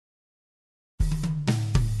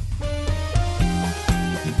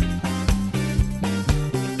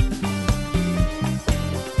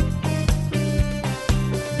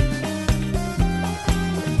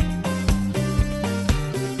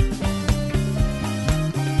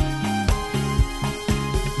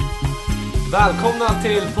Välkomna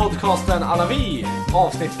till podcasten Alla vi.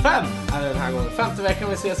 Avsnitt 5 är det den här gången. 5:e veckan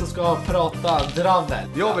vi ses och ska prata dravel.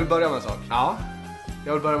 Jag vill börja med en sak. Ja,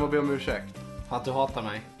 Jag vill börja med att be om ursäkt. för att du hatar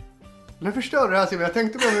mig. Men förstör det här Simon, jag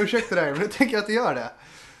tänkte be om ursäkt till dig, men jag tänker att jag gör det.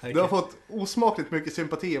 Okay. Du har fått osmakligt mycket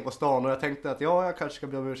sympatier på stan och jag tänkte att jag kanske ska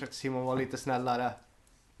be om ursäkt till Simon och vara lite snällare.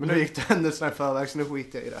 Men nu gick det händelserna i förväg så nu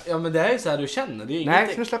skiter jag i det. Ja, men det är ju så här du känner. Det är Nej,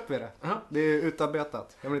 ingenting. nu släpper vi det. Aha. Det är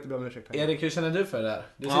utarbetat. Jag vill inte be om ursäkt. Erik, hur känner du för det där?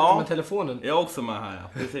 Du sitter Ja. med telefonen. Jag är också med här,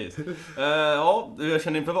 ja. Precis. Jag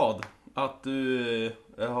känner inför vad? Att du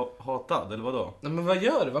är hatad, eller vadå? Nej, men vad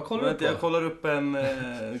gör du? Vad kollar du på? Jag kollar upp en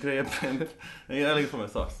grej på jag lägger på mig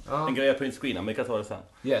strax. Ja. En grej på din screen, men vi kan ta det sen.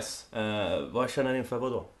 Yes. Vad känner ni inför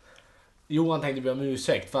vad då? Johan tänkte be om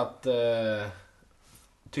ursäkt för att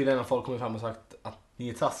tydligen har folk kommit fram och sagt att ni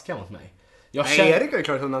är taskiga mot mig. Jag Nej, känner... Erik har ju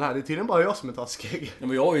klarat undan här. Det är tydligen bara jag som är taskig. Ja,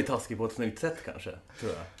 men jag är ju taskig på ett snyggt sätt kanske,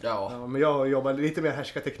 tror jag. Ja. Ja, men jag jobbar lite mer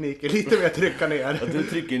härskartekniker, lite mer trycka ner. Att du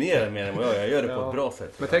trycker ner mer än vad jag gör det på ett bra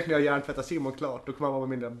sätt. Men tänk när jag hjärntvättar Simon klart, då kommer han vara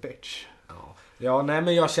min lilla bitch. Ja, nej,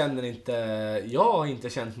 men jag känner inte... Jag har inte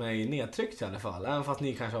känt mig nedtryckt i alla fall. Även fast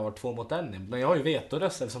ni kanske har varit 2 mot 1. Men jag har ju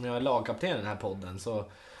vetoröst eftersom jag är lagkapten i den här podden. Så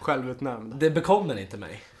Självutnämnd. det bekommer inte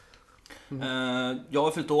mig. Jag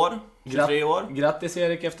har fyllt år, 23 år. Grattis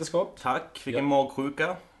Erik efterskott. Tack, fick en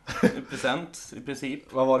magsjuka. I present, i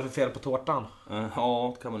princip. Vad var det för fel på tårtan?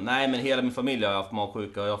 Ja, kan man... Nej, men hela min familj har haft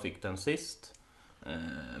magsjuka och jag fick den sist.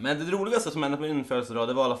 Men det roligaste som hände på min födelsedag,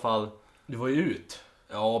 det var i alla fall... Du var ju ut.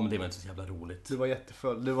 Ja, men det var inte så jävla roligt. Du var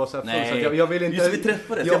jättefull. Du var så här full Nej, så att jag vill inte... just vi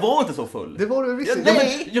träffades. Jag var inte så full. Det var du visst. Ja,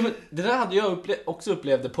 nej! Ja, men det där hade jag också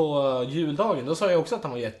upplevde på juldagen. Då sa jag också att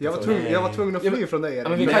han var jättefull. Jag var tvungen att fly från dig, Erik. Ja,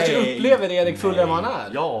 men vi Nej. kanske upplever Erik fullare än vad han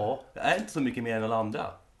är. Ja, jag är inte så mycket mer än alla andra,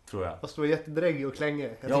 tror jag. Fast du var jättedräggig och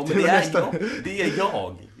klängig. Ja, men det är jag. Det är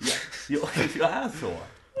jag. Jag är så.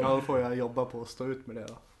 Ja, då får jag jobba på att stå ut med det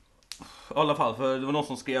då. I alla fall, för det var någon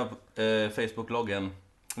som skrev Facebook-loggen.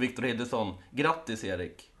 Viktor Hildesson. Grattis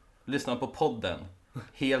Erik. Lyssna på podden.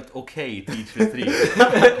 Helt okej tidsfri.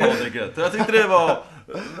 Jag tyckte det var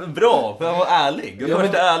bra, för han var ärlig. Det var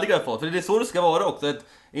första ärliga jag fått. För det är så det ska vara också. Det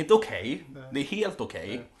är inte okej. Det är helt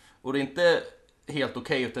okej. Och det är inte helt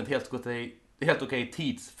okej utan helt okej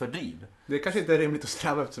tidsfördriv. Det kanske inte är rimligt att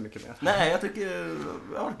sträva efter så mycket mer. Nej, jag tycker jag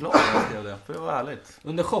var glad när jag skrev det. För det var ärligt.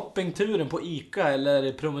 Under shoppingturen på Ica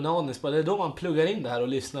eller promenaden, det är då man pluggar in det här och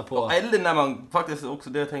lyssnar på... Eller när man, faktiskt också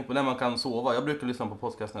det jag tänker på, när man kan sova. Jag brukar lyssna på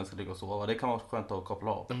podcast när jag ska ligga och sova. Det kan vara skönt att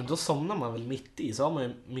koppla av. Nej, men då somnar man väl mitt i, så har man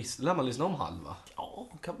ju lär man lyssna om halva. Ja,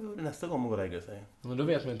 kan vi göra det nästa gång man går och lägger sig. Men då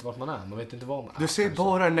vet man inte vart man är, man vet inte vad man är. Du ser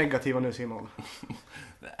bara det negativa nu, Simon.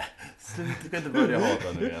 Så du ska inte börja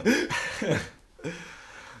hata nu igen.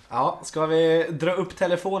 Ja, ska vi dra upp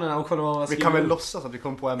telefonerna och kolla vad man Vi skriver? kan väl låtsas att vi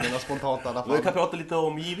kom på ämnena spontant i alla Vi kan fall. prata lite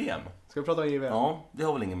om JVM. Ska vi prata om JVM? Ja, det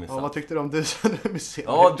har väl ingen Ja, vad missat. tyckte du om Dusan-museet?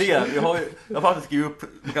 Ja, det. Jag har faktiskt skrivit upp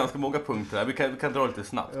ganska många punkter här. Vi kan dra lite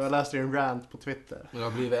snabbt. Jag läste en rant på Twitter. Det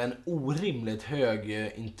har blivit en orimligt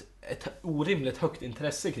ett orimligt högt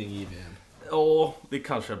intresse kring JVM. Ja, det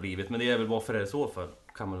kanske har blivit. Men det är väl varför är det så för?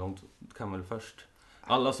 Kan man väl först.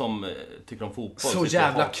 Alla som tycker om fotboll... Så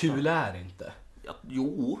jävla kul är det inte. Ja,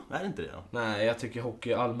 jo, är det inte det då? Nej, jag tycker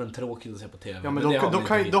hockey är allmänt tråkigt att se på TV. Ja, men det har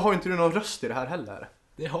vi inte då har inte du någon röst i det här heller.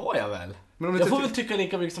 Det har jag väl. Men om Jag du får väl tycka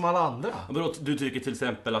lika mycket som alla andra. Ja, du tycker till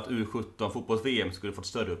exempel att U17 fotbolls-VM skulle fått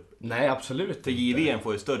större upp... Nej, absolut För inte. JVM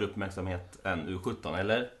får ju större uppmärksamhet än U17,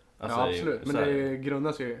 eller? Alltså, Ja, absolut. Men så här- det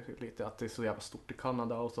grundas ju lite att det är så jävla stort i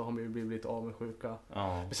Kanada och så har man ju blivit lite avundsjuka.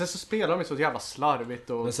 Ja. Men sen så spelar de ju så jävla slarvigt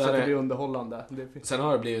och Men så så är det det- blir underhållande. Sen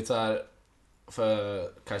har det blivit så här för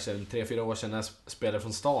kanske 3-4 år sedan när spelare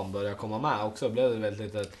från stan började komma med också, blev det väldigt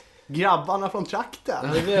litet... Grabbarna från trakten!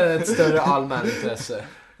 Det blev ett större allmän intresse.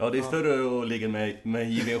 Ja, det är större att ligga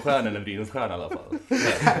med JVM-stjärnan än Brynäs-stjärnan i alla fall.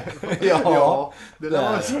 Ja, det det lär är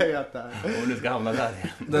man det. säga att det är. Om du ska hamna där igen.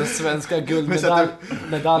 Den svenska Men guldmedaljen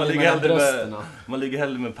Man ligger mellan hellre brösterna. man ligger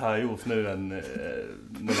hellre med Per Joos nu än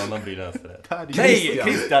någon annan Brynäsare. Per Nej, Christian.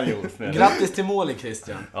 Christian Joos nu. Grattis till mål,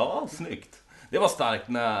 Christian. Ja, snyggt. Det var starkt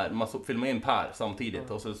när man filmade in Per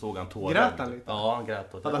samtidigt och så såg han tårar. Grät han lite? Ja, han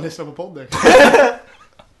grät. Hade han lyssnat på podden?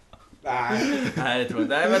 Nej, jag tror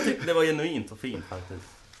inte. Nej, men jag tyckte det var genuint och fint faktiskt.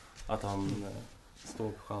 Att han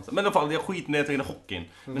stod på chansen. Men i alla fall, jag skiter ner i hockeyn.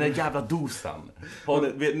 Men den jävla Dusan.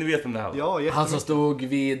 Ni vet om det här va? Ja, Han jättemycket. som stod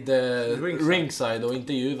vid ringside och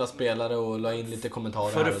intervjuade spelare och la in lite kommentarer.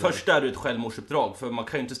 För här det och där. första är det ett självmorsuppdrag. För man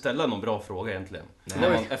kan ju inte ställa någon bra fråga egentligen. När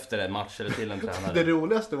man, efter en match eller till en Det tränare.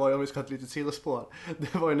 roligaste var ju, om vi ska ha ett litet sidospår,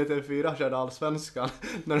 det var ju när TV4 körde Allsvenskan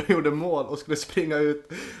när de gjorde mål och skulle springa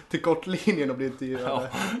ut till kortlinjen och bli intervjuade. Ja,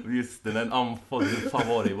 just det. Den anfall. Hur fan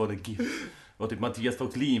var det? Var det GIF? Och typ Mattias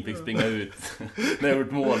Fautlin fick springa ut när jag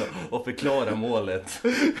gjort mål och förklara målet.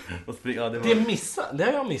 Och springa, det har jag missat.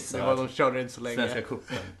 Det var de körde inte så länge. Svenska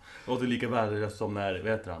cupen. Och det är lika värdelöst som när,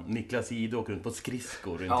 vet han, Niklas Ide åker runt på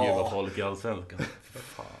skridskor och intervjuar folk i Allsvenskan.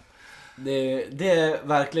 Fan. Det är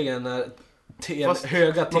verkligen när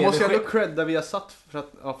höga man måste ju TV... ändå credda vi har satt för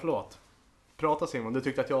att... Ja, förlåt. Prata Simon, du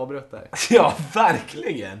tyckte att jag avbröt dig. Ja,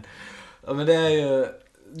 verkligen. Ja, men det är ju...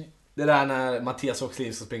 Det där när Mattias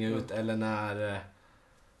Oxliv ska springa ut eller när...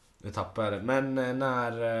 Nu tappar jag det. Men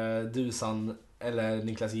när Dusan eller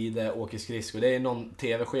Niklas Ide åker skridskor. Det är någon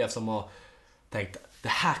tv-chef som har tänkt det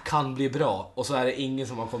här kan bli bra. Och så är det ingen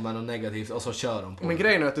som har kommit med något negativt och så kör de på. Men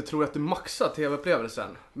grejen är att du tror att du maxar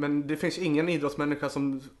tv-upplevelsen. Men det finns ingen idrottsmänniska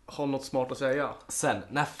som har något smart att säga. Sen,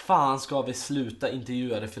 när fan ska vi sluta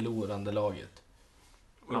intervjua det förlorande laget?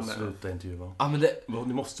 Och sluta intervjua. Ja, men det...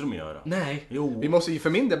 Det måste de göra. Nej. Jo. Vi måste ju för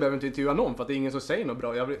min del behöver inte intervjua någon för att det är ingen som säger något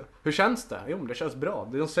bra. Hur känns det? Jo, det känns bra.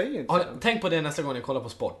 De säger inte det. Tänk på det nästa gång ni kollar på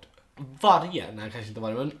sport. Nej, kanske inte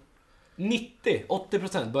varje, men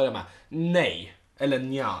 90-80% börjar med nej. Eller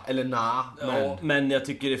nja, eller na. Ja, men jag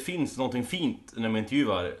tycker det finns någonting fint när man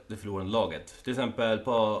intervjuar det förlorande laget. Till exempel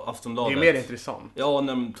på Aftonbladet. Det är mer intressant. Ja,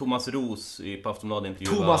 när Thomas Roos på Aftonbladet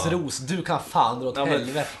intervjuar... Thomas Roos, du kan fan dra åt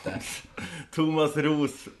helvete. Thomas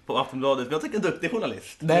Roos på Aftonbladet. Jag tycker en duktig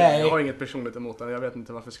journalist. Nej. Jag har inget personligt emot den. Jag vet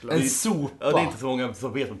inte varför skulle... En sopa. Ja, det är inte så många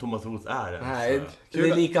som vet om Thomas Roos är än. Nej, det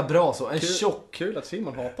är lika bra så. En tjock. Kul att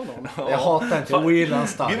Simon hatar någon. Jag hatar inte, jag gillar han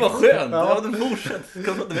starkt. Gud vad skönt, ja du fortsätter.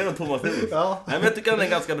 Kan du inte mer om Thomas Roos? Ja. Nej, men jag tycker han är en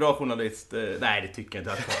ganska bra journalist. Nej, det tycker jag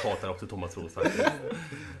inte. Jag hatar också Thomas Roos faktiskt.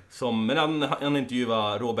 Men han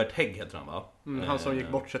intervjuade Robert Hägg heter han va? Han som gick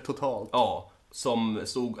bort sig totalt. Ja, som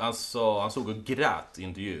stod, alltså, han såg och grät i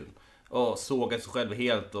intervjun. Och sågade sig själv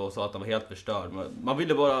helt och sa att han var helt förstörd. Man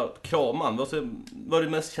ville bara krama han. Det var det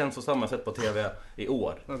mest känslosamma jag sett på tv i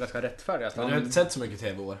år. Det var ganska rättfärdigt. Men du har inte sett så mycket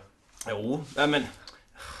tv i år. Jo, nej men...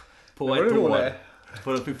 På Det var ett ju år. roligt.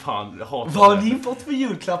 På fy fan, jag hatar Vad har det. ni fått för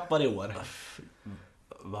julklappar i år?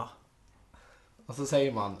 Va? Och så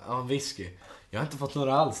säger man, ja, whisky. Jag har inte fått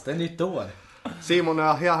några alls, det är nytt år. Simon,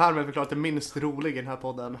 jag har härmed förklarat det minst rolig i den här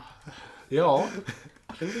podden. Ja.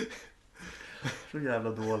 Så jävla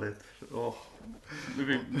dåligt. Oh.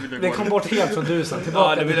 Det kom bort helt från dusen,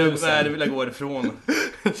 tillbaka Ja, till dusen. det vill jag gå ifrån.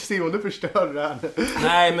 Simon, du förstör det här.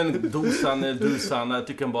 Nej, men Dusan, jag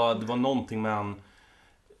tycker bara det var någonting med han.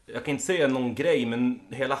 Jag kan inte säga någon grej, men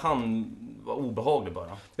hela han var obehaglig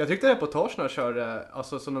bara. Jag tyckte reportagerna körde,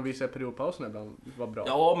 alltså som de visade i periodpausen ibland, var bra.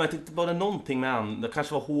 Ja, men jag tyckte bara någonting med han. Det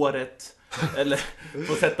kanske var håret, eller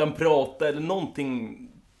få sätta han prata, eller någonting.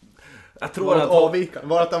 Jag tror att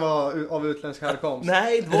var att han var av utländsk härkomst?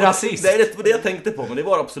 Nej, det var rasist. Det är det jag tänkte på, men det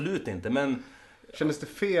var absolut inte. Men Kändes det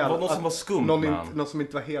fel? det var något som var skumt någon, med han. någon som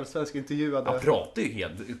inte var helt svensk intervjuade? Han pratar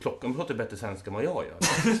ju klockan pratar bättre svenska än vad jag gör.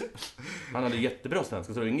 Han hade jättebra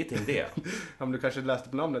svenska, så det var ingenting det. Ja, men du kanske läste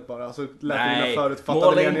på namnet bara, alltså lät Nej, dina förutfattade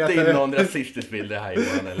måla inte meningar. in någon rasistisk bild det här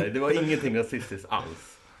Johan, eller? Det var ingenting rasistiskt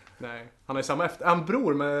alls. Nej, han är samma han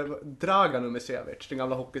bror med Dragan Umesevic, den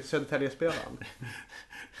gamla Södertälje-spelaren.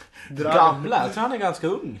 Gamla, jag tror han är ganska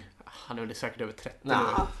ung. Han är väl säkert över 30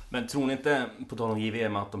 Nah. nu. Men tror ni inte, på tal om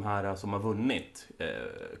JVM, att de här som har vunnit,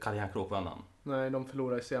 Kalle Järnkrok vann han? Nej, de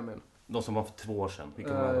förlorade i semin. De som var för 2 år sedan.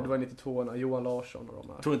 Vilka var Det var 92, Johan Larsson och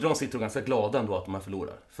de här. Tror inte de sitter ganska glada ändå att de här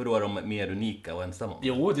förlorar? För då är de mer unika och ensamma.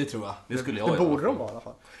 Jo, det tror jag. Det skulle jag Det göra. borde de vara i alla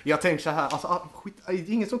fall. Jag tänker så här, alltså, skit, det är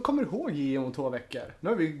ingen som kommer ihåg JM om 2 veckor. Nu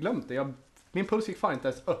har vi glömt det. Min puls gick fan inte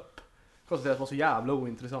ens upp. Konstaterat att det var så jävla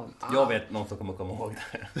ointressant. Jag vet någon som kommer komma ihåg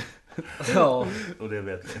det. Ja. Och det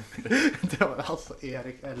vet ni. Det var alltså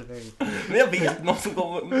Erik Elving. Men jag vet någon som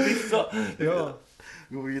kommer... Vissa... Ja.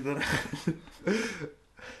 Gå vidare.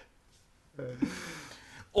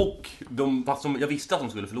 Och jag visste att de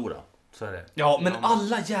skulle förlora. Så är det. Ja, men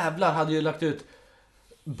alla jävlar hade ju lagt ut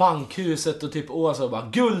bankhuset och typ så bara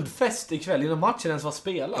guldfest ikväll innan matchen ens var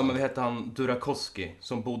spelad. Ja, men vad heter han? Durakovsky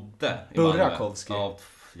som bodde i Malmö. Burakovsky. Ja.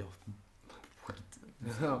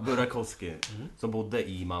 Burakovsky som bodde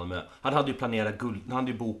i Malmö. Han hade ju planerat han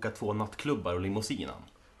hade ju bokat 2 nattklubbar och limousinen.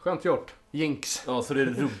 Skönt gjort. Jinx. Ja, så det är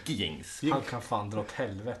ruggig jinx. Han kan fan dra åt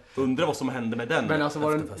helvete. Undrar vad som hände med den. Men alltså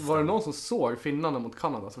efterfesten. var det någon som såg finnarna mot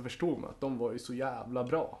Kanada så förstod man att de var ju så jävla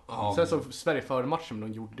bra. Ja. Sen så Sverige före matchen, men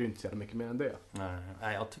de gjorde ju inte så jävla mycket mer än det.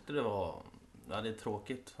 Nej, jag tyckte det var... Ja, det är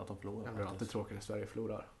tråkigt att de förlorar. Det är alltid tråkigt när Sverige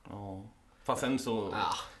förlorar. Ja. Fast sen så...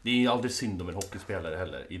 Det är ju aldrig synd om en hockeyspelare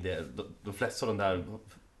heller. I det, de flesta av de där...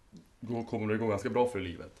 Då kommer det gå ganska bra för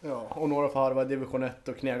livet. Ja, och några får harva division 1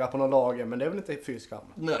 och knega på någon lager, men det är väl inte fy skam.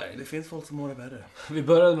 Nej, det finns folk som har det värre. Vi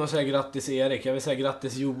började med att säga grattis Erik, jag vill säga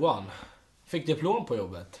grattis Johan. Fick diplom på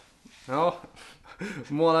jobbet. Ja,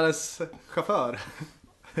 Månadens chaufför.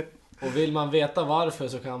 Och vill man veta varför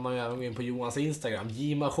så kan man ju gå in på Johans Instagram,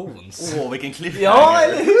 Jimations. Vilken cliffhanger. Ja,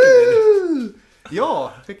 eller hur?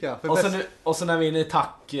 Ja, fick jag. Och så när vi är inne i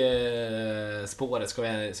tack-spåret ska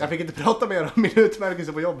vi... Jag fick inte prata mer om min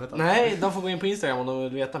utmärkelse på jobbet. Alltså. Nej, de får gå in på Instagram om de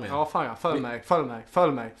vill veta mer. Ja, fan ja.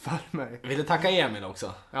 Följ mig. Vill du tacka Emil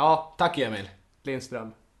också? Ja, Tack Emil.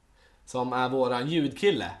 Lindström. Som är våran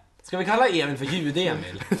ljudkille. Ska vi kalla Emil för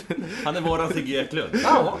ljud-Emil? Han är våran Sigge Eklund.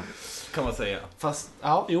 Ja. Kan man säga. Fast,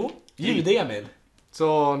 ja, jo. Ljud-Emil.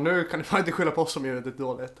 Så nu kan ni fan inte skylla på oss som ljudet är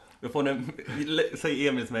dåligt. Då får ni säg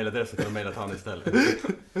Emils mailadress så kan du mejla till han istället.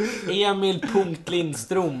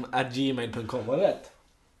 Emil.lindstrom@gmail.com. Var det rätt?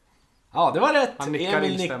 Ja, det var rätt. Han nickar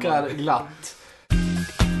Emil instämmande. nickar glatt.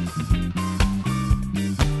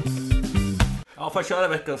 Ja, får jag köra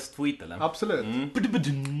veckans tweet eller? Absolut.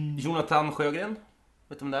 Jonathan Sjögren.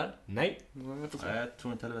 Vet du vem det är? Nej. Nej, jag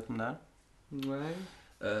tror inte heller vet vem det är. Nej.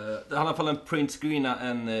 Det har i alla fall en printscreena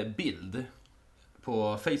en bild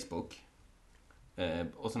på Facebook.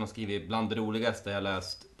 Och sen har han skrivit bland det roligaste jag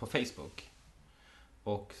läst på Facebook.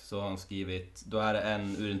 Och så har han skrivit, då är det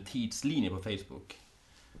en ur en tidslinje på Facebook.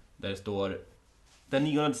 Där det står den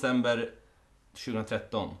 9 december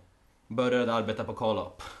 2013 började arbeta på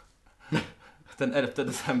Call-Up. Den 11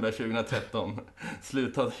 december 2013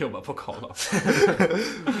 slutade jobba på Call-Up.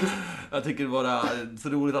 Jag tycker det var så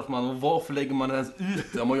roligt att varför lägger man ens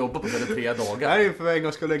ut det om man jobbar på det 3 dagar? Det här är ju för en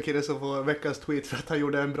gång skulle en kille som får veckans tweet för att han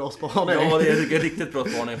gjorde en bra spaning. Ja, det är en riktigt bra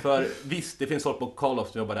spaning. För visst, det finns folk på Call-Up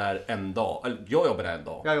som jobbar där en dag. Eller jag jobbar där en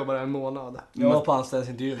dag. Jag jobbar en månad. Jag var på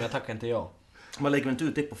anställningsintervju men jag tackar inte jag. Man lägger inte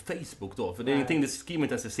ut det på Facebook då. För det är ingenting, det skriver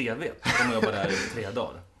inte ens i CV. Om man jobbar där i 3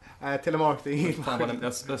 dagar. Telemarketing.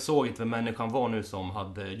 Jag såg inte vem människan var nu som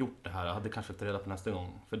hade gjort det här. Jag hade kanske fått reda på nästa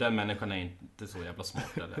gång. För den människan är inte så jävla smart.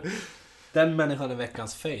 Eller? Den människan är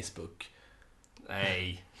veckans Facebook.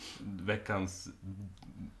 Nej, veckans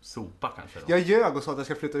sopa kanske då. Jag ljög och sa att jag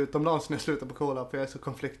ska flytta utomlands när jag slutar på Cola för jag är så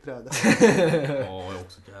konflikträdd. Ja, jag är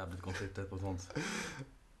också jävligt konflikträdd på sånt.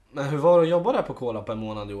 Men hur var det att jobba där på Cola på en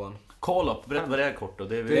månad, Johan? Call-Up, berätta vad det är kort då.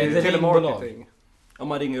 Det Det är är telemarketing. om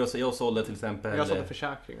man ringer och säger jag sålde till exempel. Jag sålde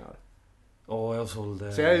försäkringar. Ja, jag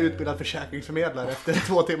sålde. Så jag är utbildad försäkringsförmedlare efter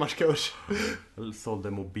 2 timmars kurs. Jag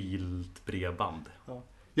sålde mobilt bredband. Ja.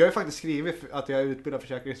 Jag har ju faktiskt skrivit att jag är utbildad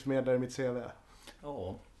försäkringsförmedlare i mitt CV.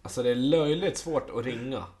 Ja. Alltså det är löjligt svårt att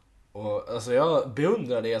ringa. Och alltså jag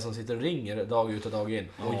beundrar det som sitter och ringer dag ut och dag in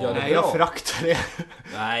och gör det Nej, bra. jag föraktar det.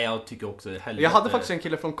 Nej, jag tycker också helvete. Jag hade faktiskt en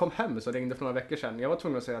kille från Kom Hem som ringde för några veckor sedan. Jag var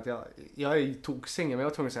tvungen att säga att jag är toksingel, men jag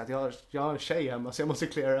var tvungen att säga att jag har en tjej hemma så jag måste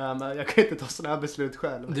klara det här med. Jag kan inte ta sådana här beslut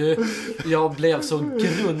själv. Du, jag blev så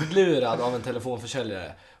grundlurad av en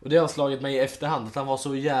telefonförsäljare. Och det har slagit mig i efterhand att han var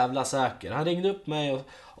så jävla säker. Han ringde upp mig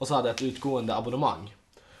och så hade ett utgående abonnemang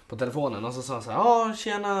på telefonen. Och så sa han så här: ja,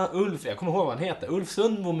 tjena Ulf. Jag kommer ihåg vad han heter. Ulf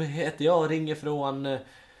Sundbom heter jag, ringer från... Jag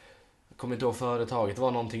kommer inte ihåg företaget. Det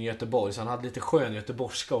var någonting i Göteborg. Så han hade lite skön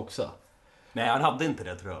göteborgska också. Nej, han hade inte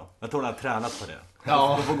det tror jag. Jag tror han har tränat på det.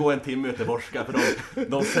 Ja. De får gå en timme i göteborgska för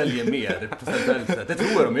de säljer mer procentuellt sett. Det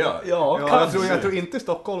tror jag de gör. Ja, jag tror inte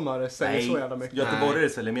stockholmare säger så jävla mycket. Göteborgare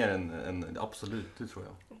säljer mer än absolut, det tror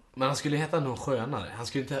jag. Men han skulle heta någon skönare. Han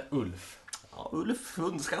skulle inte heta Ulf. Ja, Ulf,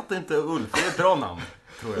 underskatta inte Ulf. Det är ett bra namn,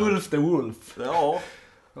 tror jag. Ulf the Wolf. Ja.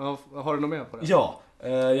 Ja, har du något mer på det? Ja,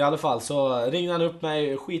 i alla fall så ringde han upp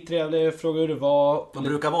mig, skittrevlig, frågade hur det var. De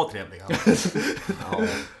brukar vara trevliga.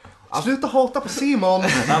 Ja. Sluta hata på Simon!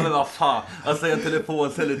 Nej men vad fan, alltså en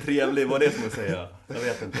telefonsäljare trevlig, vad är det som att säga? Jag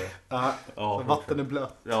vet inte. Ja, Vatten är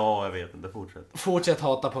blött. ja, jag vet inte, fortsätt. Fortsätt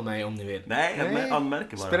hata på mig om ni vill. Nej, jag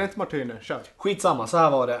anmärker bara. Spela inte Martiner, kör. Skitsamma, så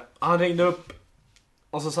här var det. Han ringde upp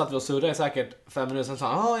och så satt vi och surrade säkert 5 minuter. Sen sa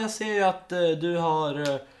han, jag ser ju att du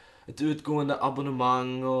har ett utgående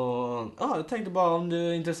abonnemang och jag tänkte bara om du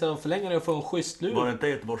är intresserad av att förlänga det och få en schysst lur. Var det inte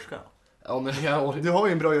göteborgska? Ja, men Du har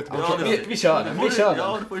ju en bra Göteborg. Ja, vi kör den, vi kör den.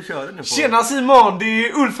 Ja, du får ju köra den nu på. Tjena Simon, det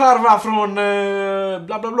är Ulf här va, från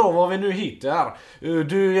bla bla bla, vad vi nu hittar.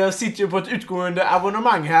 Jag sitter ju på ett utgående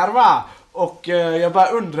abonnemang här va. Och jag bara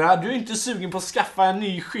undrar, du är inte sugen på att skaffa en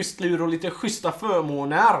ny schysst lur och lite schyssta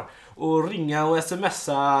förmåner? Och ringa och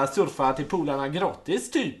smsa, surfa till polarna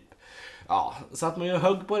gratis typ. Ja, så att man ju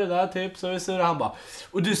högg på det där typ, så surrade han bara: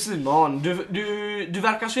 och du Simon, du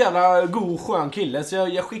verkar så jävla god och skön kille, så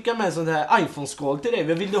jag skickar med en sån här iPhone-skal till dig.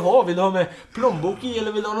 Vad vill du ha? Vill du ha med plånbok i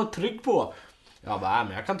eller vill du ha något tryck på? Jag bara,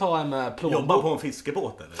 men jag kan ta en med plånbok. Jobba på en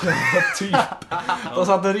fiskebåt eller? Typ. De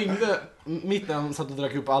satt och ringde mitt när de satt och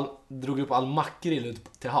drog upp all makrill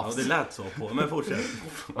ut till havs. Ja, det lät så på, men fortsätt.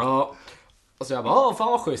 Ja. Och så jag bara,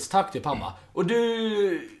 fan vad schysst, tack till pappa. Och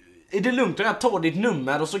du, är det lugnt om jag tar ditt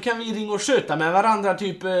nummer och så kan vi ringa och köta med varandra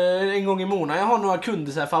typ en gång i månaden. Jag har några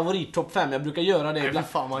kunder så här favorit topp 5, jag brukar göra det Nej, ibland.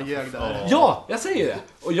 fan man ljög där. Ja, jag säger det.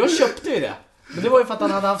 Och jag köpte ju det. Men det var ju för att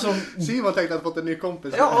han hade haft sån... Simon tänkte att han fått en ny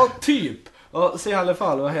kompis. Ja, typ. Och så i alla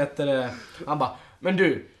fall, vad heter det? Han bara, men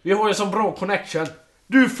du, vi har ju sån bra connection.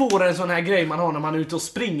 Du får en sån här grej man har när man är ute och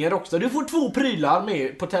springer också. Du får 2 prylar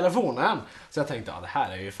med på telefonen. Så jag tänkte, ja det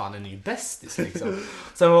här är ju fan en ny bästis liksom.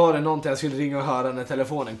 Sen var det någonting jag skulle ringa och höra när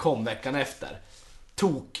telefonen kom veckan efter.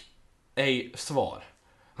 Tok ej svar.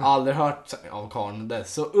 Aldrig hört av karln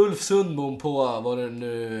dess. Så Ulf Sundbom på vad det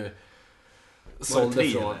nu sålde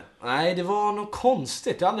från. Eller? Nej, det var något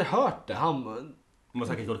konstigt. Jag har aldrig hört det. Han... De har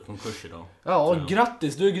säkert gått i konkurs idag. Ja, och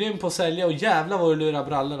grattis. Du är grym på att sälja och jävla vad du lurar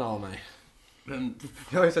brallorna av mig. Men,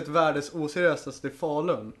 Jag har ju sett världens oseriösaste i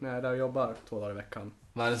Falun när jag är där och jobbar 2 dagar i veckan.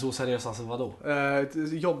 Världens oseriösaste vadå? Ett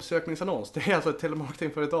jobbsökningsannons. Det är alltså ett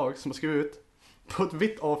telemarketingföretag som har skrivit ut på ett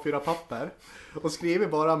vitt A4-papper och skriver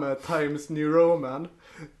bara med Times New Roman.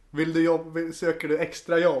 Söker du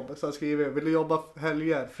extra jobb? Så jag skriver, vill du jobba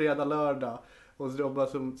helger, fredag, lördag? Och jobba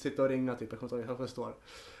som sitter och ringa typ, jag förstår.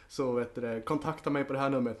 Så vet du, kontakta mig på det här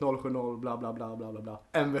numret 070 bla bla bla bla bla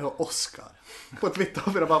bla. MVH Oscar. På ett vitt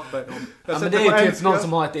A4-papper. Ja, men det är ju typ någon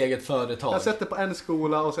som har ett eget företag. Jag sätter på en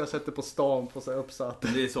skola och så jag sätter på stan på så uppsatt.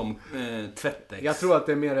 det är som Tvättex. Jag tror att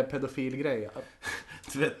det är mer en pedofilgrej.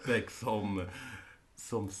 Tvättex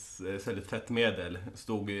som säljer tvättmedel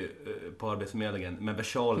stod på Arbetsförmedlingen med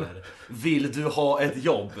versaler. Vill du ha ett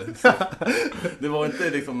jobb? Det var inte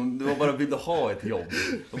liksom, det var bara vill du ha ett jobb?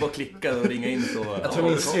 Och bara klicka och ringa in så. Jag tror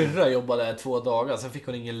min syrra jobbade där 2 dagar, sen fick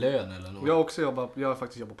hon ingen lön eller något. Jag har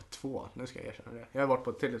faktiskt jobbat på 2, nu ska jag erkänna det. Jag har varit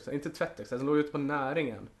på inte Tvättex, jag låg ute på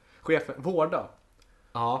näringen. Chefen, vårda.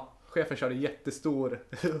 Ja. Chefen körde jättestor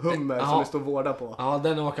hummer som det står vårda på. Ja,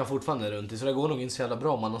 den åker fortfarande runt i, så det går nog inte så jävla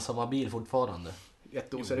bra om man har samma bil fortfarande.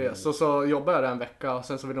 Jätteoseriöst. Så jobbade jag där en vecka,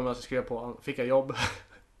 sen så ville de att jag skriva på, fick jag jobb.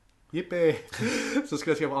 Jippie! Så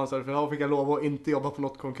skulle jag skriva på ansvaret för fick jag lov att inte jobba på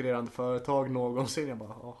något konkurrerande företag någonsin. Jag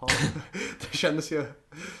bara, jaha. Det kändes ju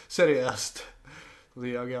seriöst. Och så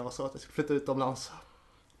ljög jag och sa att jag skulle flytta utomlands.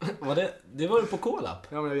 Det var ju på Kolap.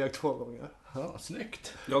 Ja, men jag ljög 2 gånger. Ja,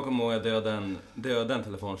 snyggt. Jag kommer ihåg att jag dödade en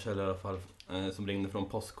telefonkälla i alla fall som ringde från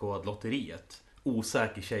postkodlotteriet.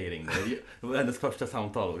 Osäker tjej ringde. Det var hennes första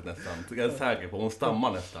samtal nästan. Jag är säker på, hon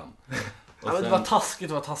stammar nästan. Och Ja, men det var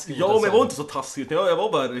taskigt. Ja, men jag var inte så taskigt. Jag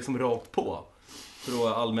var bara liksom rakt på. Tror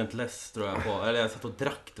jag allmänt less tror jag på. Eller jag satt och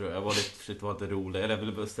drack tror jag. Jag var lite, shit, var inte rolig. Eller jag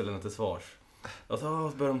ville bara ställa henne till svars. Och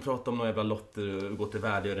så började de prata om några jävla lotter och gå till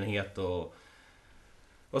välgörenhet och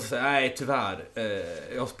så säger jag, nej tyvärr,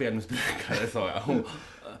 jag har spelmissbrukare, sa jag. Hon,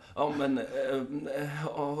 ja men,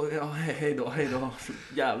 ja, hej då. Så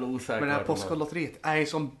jävla osäker. Men det här postkodlotteriet är en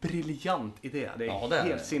sån briljant idé. Det är, det är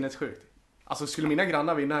helt det. sinnessjukt. Alltså skulle mina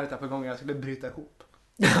grannar vinna ett par gånger, jag skulle bryta ihop.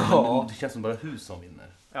 Ja. Det känns som bara hus som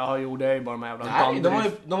vinner. Ja, jo, det är ju bara de här jävla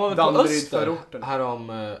Nej, de var väl på Öster härom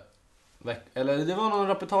eller det var någon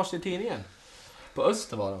reportage i tidningen. På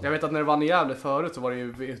Öster var de. Jag vet att när det vann i Gävle förut så var det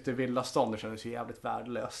ju ute i villastan. Det kändes ju jävligt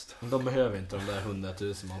värdelöst. De behöver inte de där 100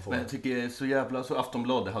 000 man får. Men jag tycker så jävla, så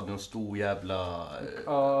Aftonbladet hade en stor jävla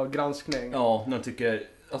granskning. Ja, när jag tycker,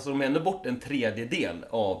 alltså de är ändå bort en tredjedel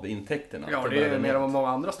av intäkterna. Ja, det är mer än vad många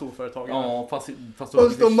andra storföretag. Ja, fast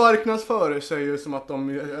de marknadsför sig ju som att de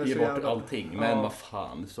ger bort allting. Men vad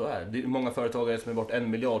fan, så är det. Det är många företagare som är bort 1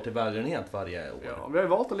 miljard till välgörenhet varje år. Ja, vi har ju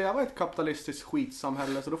valt att leva i ett kapitalistiskt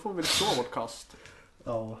skitsamhälle, så då får vi väl stå vårt kast.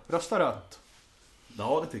 Ja. Rösta rött.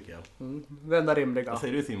 Ja, det tycker jag. Det enda rimliga. Vad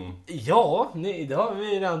säger du, Simon? Ja, det har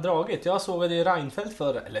vi redan dragit. Jag sågade i Reinfeldt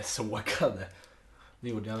förra. Eller sågade. Det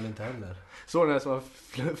gjorde jag väl inte heller. Så det som har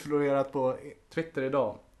florerat på Twitter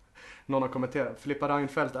idag. Någon har kommenterat. Filippa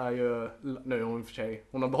Reinfeldt är ju, nu är hon för sig,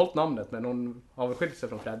 hon har behållit namnet men hon har väl skilt sig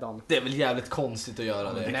från Freddan. Det är väl jävligt konstigt att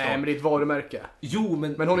göra det. Nej, men det är ett varumärke. Jo,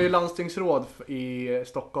 men hon är ju landstingsråd i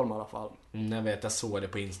Stockholm i alla fall. Jag vet, jag såg det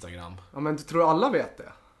på Instagram. Ja, men du tror alla vet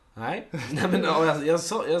det? Nej, men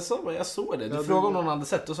jag såg det. Du frågade om någon hade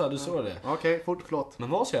sett och sa du såg det. Okej, förlåt. Men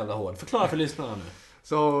var så jävla hård. Förklara för lyssnarna nu.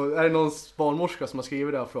 Så är det någon barnmorska som har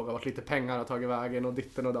skrivit det och frågat vart lite pengar har tagit vägen och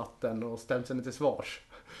ditten och datten och stämt sig till svars.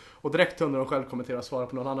 Och direkt under de själv kommenterar och svarar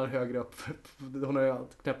på någon annan högre upp. Hon har ju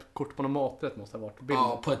knäppt kort på någon maträtt måste ha varit. Bilden.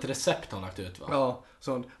 Ja, på ett recept har hon lagt ut va? Ja,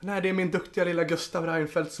 så nej det är min duktiga lilla Gustav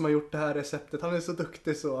Reinfeldt som har gjort det här receptet. Han är så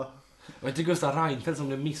duktig så. Var inte Gustav Reinfeldt som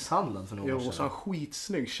blev misshandlad för några år sedan? Jo, så en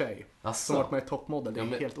skitsnygg tjej. Asså. Som varit med i Toppmodell. Det är Ja,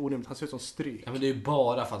 men helt orimligt. Han ser ut som stryk. Ja, men det är ju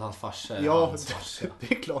bara för att hans farsa är Ja, hans farsa.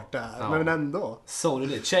 det är klart det är. Ja. Men ändå.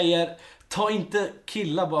 Sorgligt. Tjejer, ta inte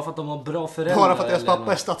killar bara för att de har bra föräldrar. Bara för att deras eller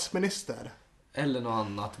pappa är statsminister. Eller något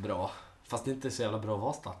annat bra. Fast det är inte så jävla bra att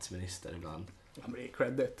vara statsminister ibland. Ja, men det är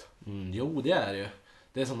credit. Jo, det är det ju.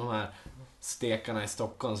 Det är som de här stekarna i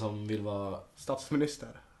Stockholm som vill vara... Statsminister.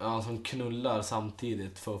 Ja, som knullar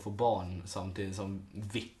samtidigt för att få barn samtidigt som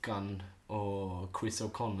Vickan och Chris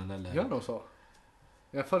O'Connell eller... Gör de så?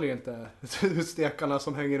 Jag följer inte stekarna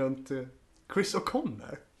som hänger runt Chris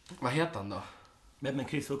O'Connell. Vad heter han då? Men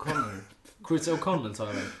Chris O'Connor. Chris O'Connell sa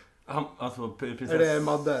jag väl? Han, alltså prinsess... Är det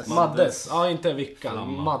Maddes? Maddes. Ja, inte Vickan.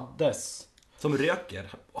 Flamma. Maddes. Som röker.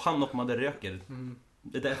 Och han och Madde röker.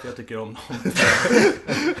 Det är därför jag tycker om dem.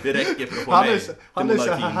 Det räcker för att få Han mig är, till han är så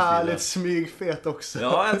monarkins härligt sida. smygfet också.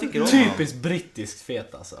 Ja, jag tycker om Typiskt brittiskt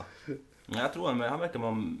fet alltså. honom. Jag tror han verkar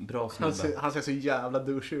vara en bra snubbe. Han ser så jävla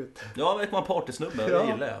douche ut. Ja, han verkar vara en partysnubbe. Ja.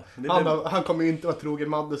 Det gillar jag. Han kommer ju inte vara trogen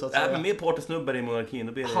Madde så att säga. Men mer partysnubbar i monarkin.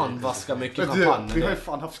 Då blir det... Han vaskar mycket Men du, champagne. vi har ju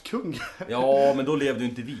fan haft kung. Ja, men då levde ju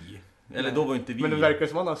inte vi. Eller då var ju inte vi. Men det verkar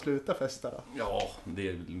som att han slutar festa då. Ja, det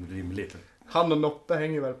är rimligt. Han och Noppe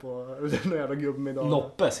hänger väl på den jävla gubbmiddagen.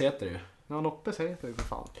 Noppes heter det ju. Ja, Noppe säger det för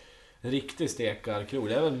fan. Riktig stekarkrog.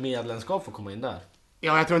 Det är väl medlemskap för att komma in där.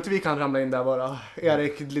 Ja, jag tror inte vi kan ramla in där bara.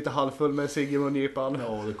 Erik lite halvfull med cigg i mungipan.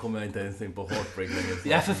 Ja, då kommer jag inte ens in på Heartbreak längre.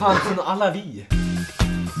 Det är för fan från alla vi.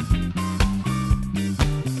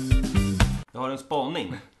 Jag har en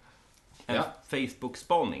spaning. En Ja.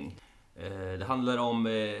 Facebook-spaning. Det handlar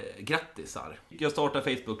om grattisar. Jag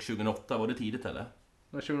startade Facebook 2008, var det tidigt eller?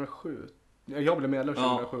 Men 2007. Jag blev medlem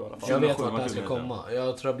 2007 i alla fall. Jag vet 2007 att var den ska kul, komma.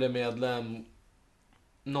 Jag tror jag blev medlem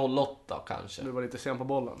 08 kanske. Du var lite sen på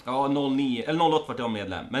bollen. Ja, 09, eller 08 var jag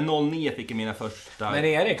medlem. Men 09 fick jag mina första... Men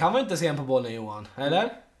Erik, han var inte sen på bollen Johan,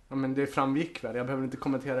 eller? Ja, men det framgick väl. Jag behöver inte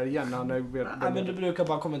kommentera det igen. Nej, men du brukar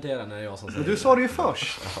bara kommentera när det är jag som säger Men du sa det ju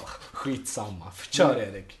först. Skitsamma. Kör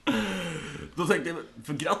Erik. Då tänkte jag,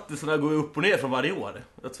 för grattisarna går ju upp och ner från varje år.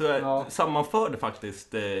 Jag tror jag sammanförde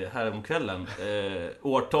faktiskt här om kvällen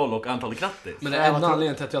årtal och antal grattis. Men det är en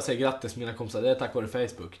anledning till att jag säger grattis mina kompisar, det är tack vare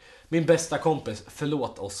Facebook. Min bästa kompis,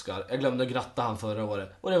 förlåt Oskar, jag glömde att gratta han förra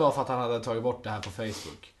året. Och det var för att han hade tagit bort det här på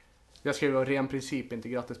Facebook. Jag skrev av ren princip inte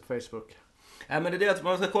grattis på Facebook. Nej, men det är det att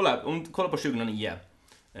man ska kolla. Om du kollar på 2009.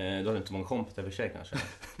 Då hade inte många kompisar för sig kanske.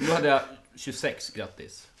 Nu hade jag 26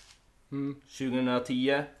 grattis.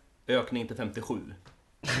 2010 ökning till 57.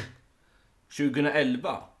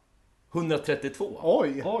 2011 132.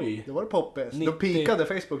 Oj. Det var det poppis. 90. Då pikade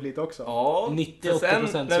Facebook lite också. Ja, 98%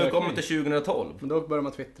 sen när vi kommer ökning. till 2012, Men då börjar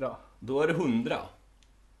man twittra. då är det 100.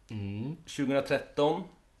 2013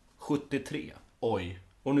 73. Oj.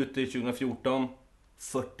 Och nu till 2014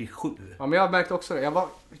 47. Ja, men jag märkte också det. Jag var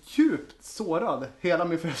djupt sårad hela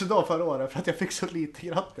min födelsedag förra året för att jag fick så lite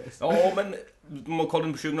grattis. Ja, men om man kollar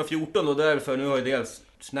på 2014 då, därför nu har ju dels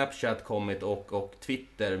Snapchat kommit och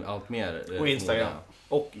Twitter allt mer. Och Instagram.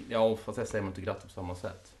 Och ja, fast jag säger man inte grattis på samma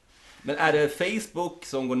sätt. Men är det Facebook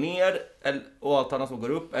som går ner och allt annat som går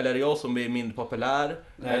upp? Eller är det jag som blir mindre populär?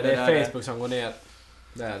 Nej, eller det är Facebook som går ner.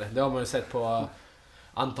 Det är det. Det har man ju sett på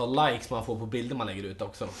antal likes man får på bilder man lägger ut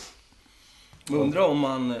också. Jag undrar om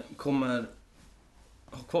man kommer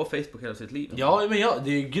ha kvar Facebook hela sitt liv. Ja, men ja, det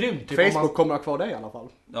är ju grymt. Typ om Facebook kommer ha kvar dig i alla fall.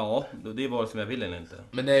 Ja, det är bara som jag vill eller inte.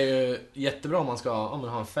 Men det är ju jättebra om man ska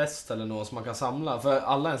ha en fest eller något som man kan samla. För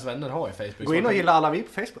alla ens vänner har ju Facebook. Gå in och gilla alla vi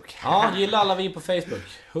på Facebook. Ja, gilla alla vi på Facebook.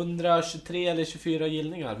 123 eller 24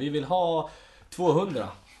 gillningar. Vi vill ha 200.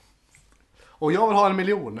 Och jag vill ha 1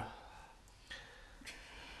 miljon.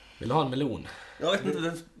 Vill du ha 1 miljon? Jag vet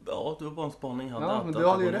inte, ja, det var bara en spaning jag hade. Ja, men du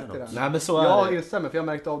hade ju rätt i det. Nej, men så är Jag det. instämmer för jag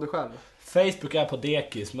märkte av det själv. Facebook är på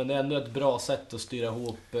dekis, men det är ändå ett bra sätt att styra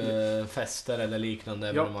ihop fester eller liknande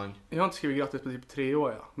evenemang. Jag har inte skrivit grattis på typ 3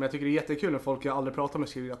 år, ja. Men jag tycker det är jättekul när folk jag aldrig pratar med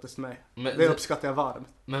skriver grattis till mig. Men, Det uppskattar jag varmt.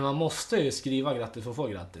 men man måste ju skriva grattis för att få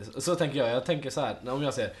grattis. Så tänker jag. Jag tänker så här, om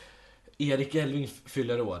jag säger Erik Elving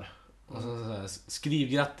fyller år. Och så här, skriv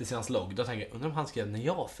grattis i hans logg. Då tänker jag, undrar om han skrev när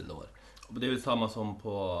jag fyller år. Det är väl samma som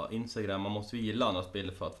på Instagram, man måste ju gilla andras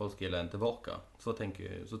bilder för att folk ska gilla en tillbaka. Så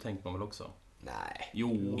tänker man väl också. Nej,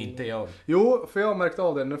 Jo. inte jag. Jo, för jag har märkt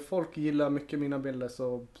av det. När folk gillar mycket mina bilder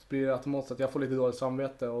så blir det automatiskt att jag får lite dåligt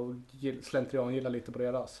samvete och slentrian gillar lite på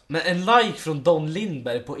deras. Men en like från Don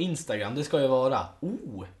Lindberg på Instagram, det ska ju vara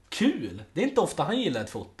kul. Det är inte ofta han gillar ett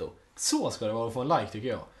foto. Så ska det vara att få en like tycker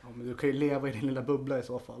jag. Ja, men du kan ju leva i din lilla bubbla i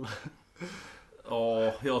så fall.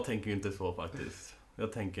 Ja, jag tänker ju inte så faktiskt.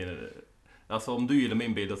 Jag tänker, alltså om du gillar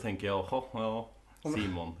min bild då tänker jag, ja,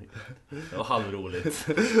 Simon. Det var halvroligt.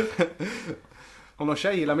 Om någon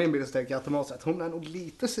tjej gillar min bild så tänker jag automatiskt att hon är nog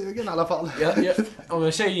lite sugen i alla fall. Om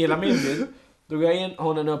en tjej gillar min bild, då går jag in,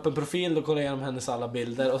 har en öppen profil, då kollar jag igenom hennes alla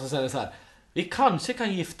bilder och så säger det så här: vi kanske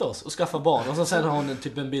kan gifta oss och skaffa barn. Och så sen har hon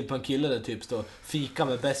typ en bild på en kille där typ står fika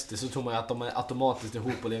med bästis. Så tror man att de är automatiskt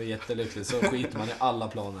ihop och lever jättelyckligt. Så skiter man i alla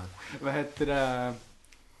planer. Vad heter det?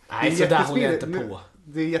 Nej, så där håller jag inte på.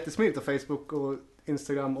 Det är jättesmidigt att Facebook och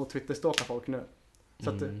Instagram och Twitter stalkar folk nu. Så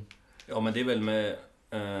att, Ja, men det är väl med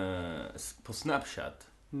på Snapchat.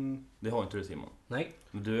 Det har inte du, Simon. Nej.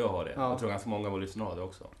 Men du och jag har det. Ja. Jag tror ganska många av våra lyssnare har det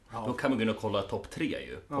också. Ja. Då kan man gå in och kolla topp 3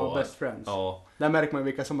 ju. ja, best friends. Ja, Där märker man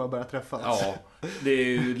vilka som har börjat träffas. ja, det är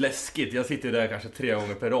ju läskigt. Jag sitter ju där kanske 3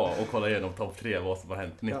 gånger per dag och kollar igenom topp 3 vad som har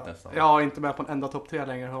hänt nytt nästan. Jag är inte med på en enda topp 3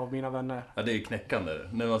 längre av mina vänner. Ja, det är ju knäckande.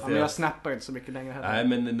 När man ser... Men jag snappar inte så mycket längre heller. Nej,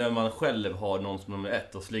 men när man själv har någon som nummer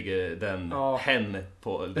 1 och så ligger den hen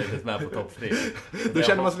på, det är med på topp 3. Då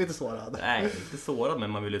känner man sig lite sårad. Nej, inte sårad, men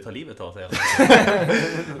man vill ju ta livet av sig.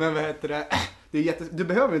 Men vad heter det? Du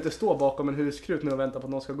behöver ju inte stå bakom en huskrut nu och vänta på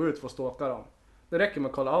att någon ska gå ut för att stalka dem. Det räcker med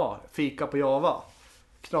att kolla, fika på Java.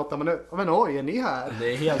 Knatar man ut, men oj, är ni här?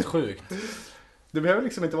 Det är helt sjukt. Du behöver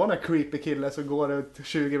liksom inte vara den här creepy killen som går ut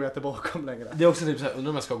 20 meter bakom längre. Det är också typ såhär, undrar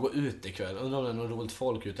om jag ska gå ut ikväll. Undrar om det är något roligt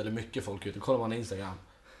folk ute eller mycket folk ute. Kollar man Instagram.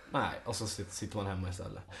 Nej, och så sitter man hemma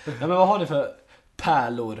istället. Ja, men vad har ni för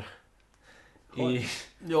pärlor?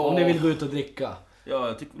 Om ni vill gå ut och dricka. Ja,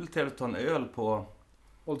 jag tycker det är trevligt att ta en öl på...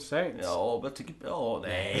 Old Saints. Ja, jag tycker... Ja,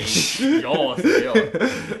 nej. Ja, säger jag.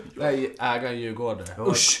 Nej, ägaren Djurgården.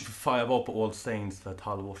 Usch! Fan, jag var på All Saints för ett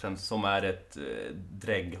halvår sedan som är ett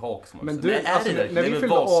drägghak som man Men säger. du, alltså, när vi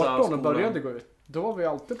fyllde 18 och började gå ut, då var vi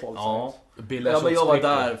alltid på Old Ja. Saints. Ja, men jag var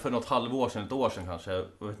där för något halvår sedan, ett år sedan kanske.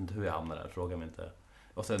 Jag vet inte hur jag hamnade där, fråga mig inte.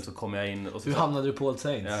 Och sen så kom jag in och så... Hur hamnade du på Old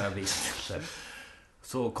Saints? Ja, jag vet inte.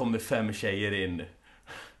 Så kom det 5 tjejer in.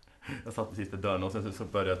 Jag satt precis vid dörren och sen så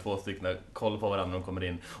började 2 stycken kolla på varandra när de kommer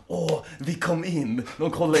in. Åh, vi kom in!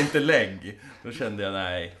 De kollar inte lägg. Då kände jag,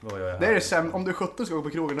 nej, vad gör jag här? Det är det om du är 17 ska gå på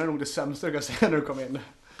krogen, det är nog det sämsta du kan säga när du kommer in.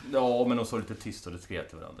 Ja, men de såg lite tyst och diskret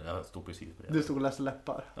till varandra. Jag stod precis på det. Du stod och läste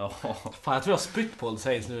läppar. Ja. Fan, jag tror jag har spytt på Old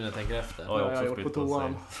Saints nu när jag tänker efter. Ja, jag har jag har också gjort spytt på på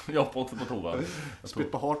toan. sig. Jag har också på toan.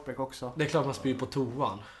 Spytt på Heartbreak också. Det är klart man spyr på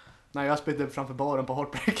toan. Nej, jag spydde framför baren på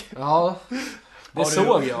Heartbreak. Ja, det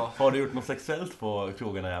såg jag. Har du gjort något sexuellt på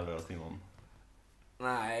krogarna jävlar, Simon?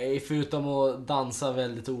 Nej, förutom att dansa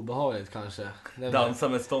väldigt obehagligt kanske. Dansa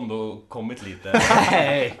med stånd och kommit lite.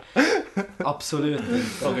 Nej, absolut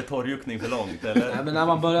inte. Tagit torrjuckning för långt, eller? Nej, men när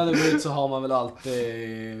man började gå ut så har man väl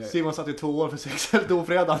alltid... Simon satt i 2 år för sexuellt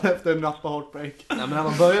ofredande efter en natt på Heartbreak. Nej, men när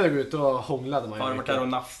man började gå ut då hånglade man ju Har du varit mycket. där och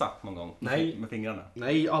nafsat någon gång? Nej. Med fingrarna?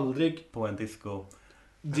 Nej, aldrig. På en disco?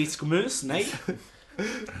 Diskomus? Nej.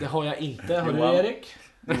 Det har jag inte. Har du, Johan? Erik?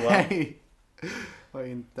 Nej. Var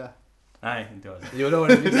inte. Nej, inte jag. Jo, det har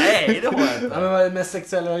du. Nej, det har jag Nej, inte. men vad är det mest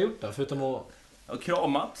sexuella du har gjort då? Förutom att... Och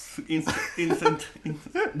kramats.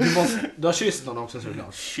 Du har kysst någon också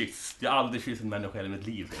såklart. Kysst. Jag har aldrig kysst en människa i hela mitt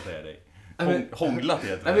liv, ska jag säga dig. Nej, men- Hånglat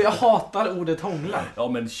heter Nej, men det. jag hatar ordet hångla. Ja,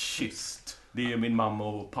 men kysst. Det är ju min mamma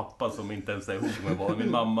och pappa som inte ens är ihop med bara.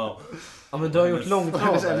 Min mamma och... Ja, men du har gjort Hennes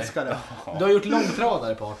långtradare. älskare. Du har gjort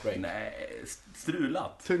långtradare på Heartbreak. Nej,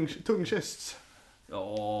 strulat. Tungkysst.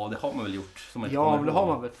 Ja, det har man väl gjort. Som jag inte Ja, kommer men det ihåg. har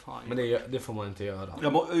man väl fan. Men det får man inte göra.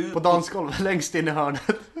 Jag var ut På dansgolvet längst in i hörnet.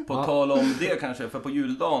 på Ja. tal om det kanske, för på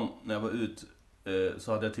juldagen när jag var ut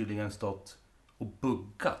så hade jag tydligen stått och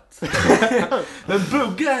buggat. Men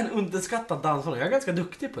bugga är en underskattad dansform. Jag är ganska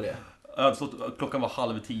duktig på det. Jag hade stått, klockan var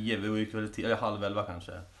 10:30, vi gick väl 10:30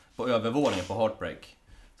 kanske. På övervåningen på Heartbreak.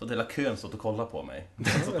 Så att hela kön stod och kollade på mig. Jag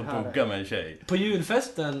stod och buggade med en tjej. På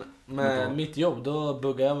julfesten med Mm. mitt jobb, då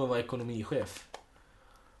buggade jag med att vara ekonomichef.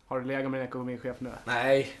 Har du legat med en ekonomichef nu?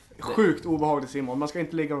 Nej, Sjukt obehagligt Simon. Man ska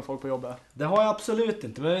inte ligga med folk på jobbet. det har jag absolut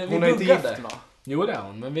inte. Men vi Hon är inte buggade. gift va? Jo, det är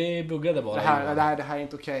hon. Men vi buggade bara. Det här är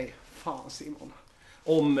inte okej. Fan Simon.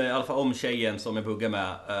 I alla fall om tjejen som jag buggar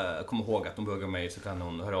med kommer ihåg att de buggar mig, så kan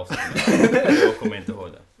hon höra av sig till mig. Jag kommer inte ihåg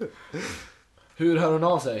det. Hur hör hon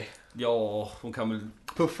av sig? Ja, hon kan väl...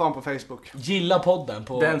 Puffan på Facebook. Gilla podden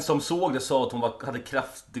på... Den som såg det sa att hon hade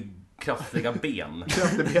kraftiga ben.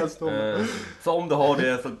 Kraftig benstomme. Så om du har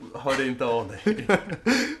det så hör det inte av dig.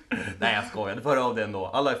 Nej, jag skojar. Du får höra av det ändå.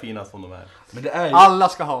 Alla är fina som de är. Men det är ju... Alla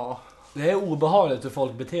ska ha. Det är obehagligt hur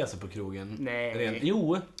folk beter sig på krogen. Nej.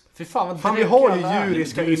 Jo, för fan vad Fan, vi har ju drägg alla är.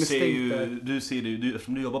 djuriska Du ser instinkter. ju,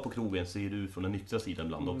 eftersom du jobbar på krogen ser du från den nyktra sidan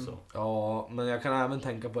ibland också. Ja, men jag kan även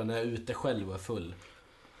tänka på när jag är ute själv och är full.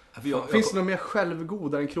 Finns det någon mer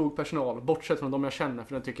självgodare än krogpersonal? Bortsett från de jag känner,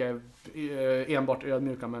 för den tycker jag är enbart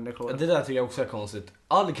ödmjuka människor. Det där tycker jag också är konstigt.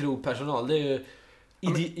 All krogpersonal, det är ju...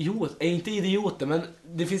 Är inte idioter, men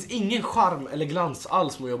det finns ingen charm eller glans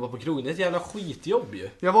alls med att jobba på krogen. Det är ett jävla skitjobb ju.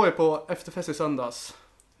 Jag var ju på efterfest i söndags.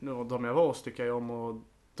 Nu, de jag var hos tycker jag om, och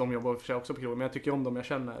de jobbar för sig också på krogen, men jag tycker om de jag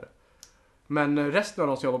känner. Men resten av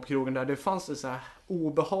de som jobbar på krogen där, det fanns en så här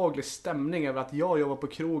obehaglig stämning över att jag jobbar på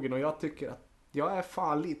krogen och jag tycker att Jag är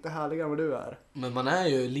fan lite härligare än vad du är. Men man är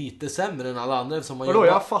ju lite sämre än alla andra som man Vadå,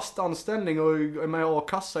 jag har fast anställning och är med i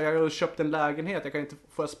A-kassa. Jag har köpt en lägenhet. Jag kan inte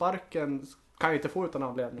få sparken. Kan jag inte få utan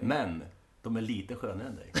anledning. Men de är lite skönare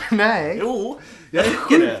än dig. Nej. Jo, Jag är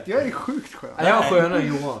tycker det. sjukt skön. Är jag skönare än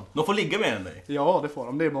Johan? De får ligga mer än dig. Ja, det får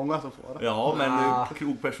de. Det är många som får det. Ja, men Ah.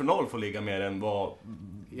 krogpersonal får ligga mer än vad...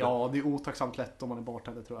 Ja, det är otacksamt lätt om man är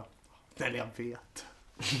bartender, tror jag. Eller jag vet.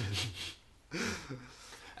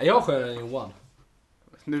 Är jag skönare än Johan?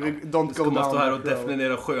 Nu, don't Ska go man down stå här och that road.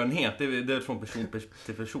 definiera skönhet? Det är från person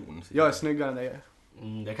till person. Jag är snyggare än dig.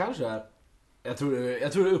 Det kanske är. Jag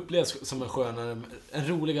tror det upplevs som en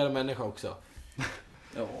roligare människa också.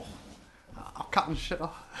 Ja. Ja, kanske då.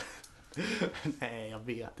 Nej, jag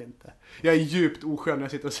vet inte. Jag är djupt oskön när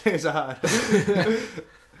jag sitter och säger så här.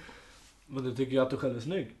 Men du tycker ju att du själv är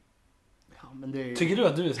snygg. Ja, men det är Tycker du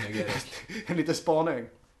att du är snygg, Erik? en liten spaning.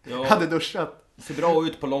 Jag Ja, hade duschat. ser bra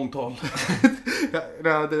ut på långt håll.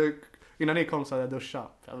 Innan ni kom så hade jag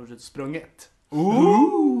duschat. Jag hade sprungit.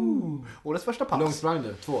 Årets första Hur långt pass. sprang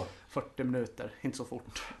du? 2? 40 minuter, inte så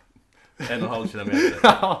fort. 1,5 kilometer.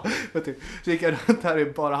 Ja, vet du. Så gick jag runt här i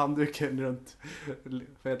bara handduken runt,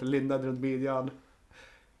 vad heter, lindad runt midjan.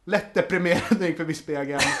 Lätt deprimerad, gick förbi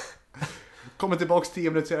spegeln. Kommer tillbaks 10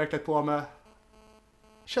 minuter så jag klätt på mig.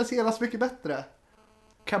 Känns hela så mycket bättre.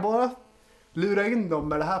 Kan jag bara lura in dem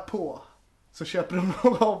med det här på, så köper de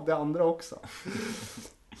nog av det andra också.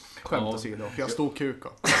 Skämt Ja. åsido, jag har stor kuk.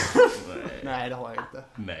 Nej, det har jag inte.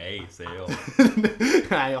 Nej, säger jag.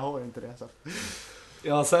 Nej, jag har inte det. Så.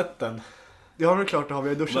 Jag har sett den. Ja, det är klart det har vi.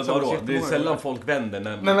 Jag har Men duschat vadå? jättemånga Det är sällan gånger. folk vänder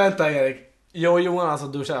när... Men vänta, Erik. Jag och Johan har alltså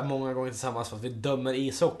duschat många gånger tillsammans för att vi dömer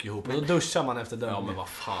ishockey ihop. Och då duschar man efter dömning. Ja, men vad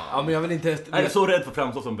fan. Ja, men jag vill inte... Är du så rädd för att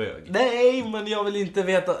framstå som bög? Nej, men jag vill inte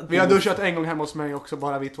veta... Vi har duschat en gång hemma hos mig också,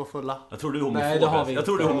 bara vi två fulla. Jag tror du är homofob. Nej, det har vi Jag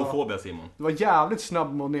tror du är inte. homofob, Simon. Det var jävligt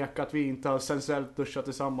snabb med att neka att vi inte har sensuellt duschat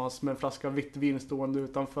tillsammans med en flaska vitt vin stående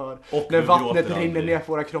utanför. Och När du vattnet gråter rinner aldrig. ner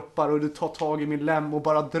på våra kroppar och du tar tag i min lem och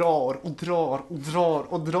bara drar och drar och drar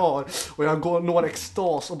och drar. Och jag når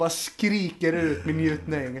extas och bara skriker ut min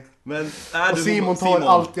njutning. Men är Och du Simon tar Simon,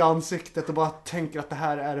 allt i ansiktet och bara tänker att det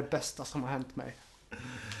här är det bästa som har hänt mig.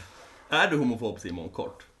 Är du homofob, Simon?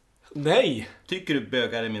 Kort. Nej! Tycker du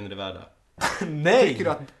bögar är mindre värda? Nej! Tycker du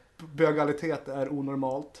att bögalitet är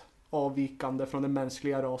onormalt? Avvikande från den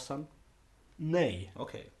mänskliga rasen? Nej.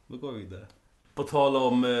 Okej, då går vi vidare. På tal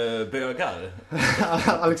om bögar.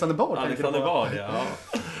 Alexander Bard tänker Alexander du på? Bard, ja.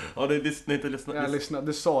 Ja, det lyssnar inte Jag lyssnade,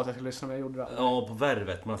 du sa att jag skulle lyssna men jag gjorde det. Ja, på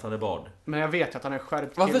Värvet med Alexander Bard. Men jag vet ju att han är en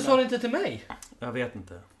skärpt Varför kille. sa du inte till mig? Jag vet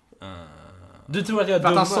inte. Du tror att jag är För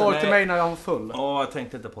att han dummare? sa Nej. till mig när jag var full. Ja, jag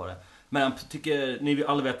tänkte inte på det. Men jag tycker, ni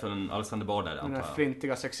alla vet vem Alexander Bard är, Den antar här jag.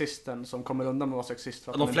 flintiga sexisten som kommer undan med att vara sexist.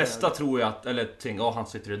 För att De han är flesta bög. tror ju att, eller tänker, ja han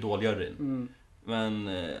sitter i Idoljuryn. Mm. Men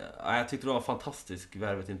jag tyckte det var en fantastisk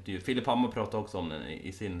Värvet-intervju. Filip Hammar pratade också om den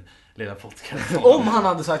i sin lilla podcast. Om han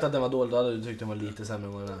hade sagt att den var dålig, då hade du tyckt den var lite sämre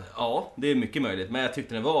än vad den är. Ja, det är mycket möjligt. Men jag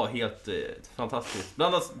tyckte den var helt fantastisk.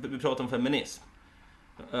 Bland annat, vi pratade om feminism.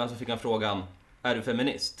 Så fick han frågan, är du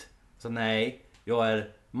feminist? Så nej, jag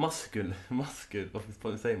är vad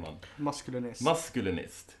säger man? Maskulinist.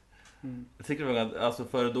 Maskulinist. Mm. Jag tycker det var, alltså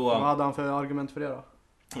för Vad då... hade han för argument för det då?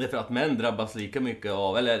 Det är för att män drabbas lika mycket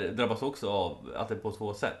av, eller drabbas också av, att det är på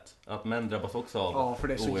två sätt. Att män drabbas också av... Ja, för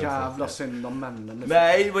det är så jävla synd om männen.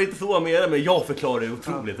 Nej, det var inte så jag menade, men jag förklarade det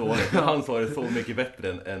otroligt dåligt. Men han sa det så mycket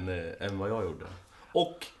bättre än vad jag gjorde.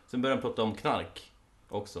 Och sen började han prata om knark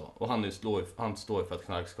också. Och han står ju för att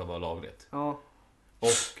knark ska vara lagligt. Ja, Och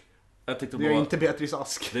jag tyckte det är inte Beatrice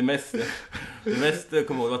Ask. det mest jag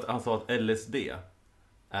kommer ihåg var att han sa att LSD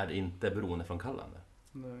är inte beroendeframkallande.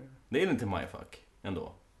 Nej. Det är inte mindfuck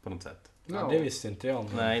ändå, på något sätt. Ja, det visste inte jag.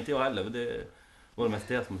 Men... Nej, inte jag heller. Det var det mest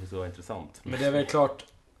det som jag tyckte var intressant. Men det är väl klart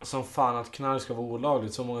som fan att knark ska vara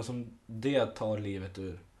olagligt. Så många som det tar livet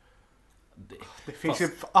ur. Det finns ju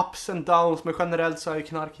ups and downs, men generellt så är ju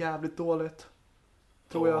knark jävligt dåligt.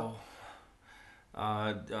 Tror jag. Ja,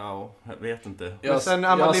 jag vet inte. Men sen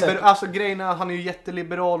är man alltså grejen är att han är ju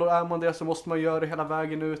jätteliberal och är man det så måste man göra det hela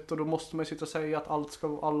vägen ut och då måste man sitta och säga att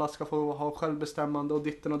alla ska få ha självbestämmande och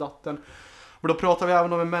ditten och datten. Men då pratar vi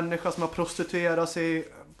även om en människa som har prostituerats i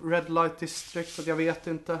Red Light District, så att jag vet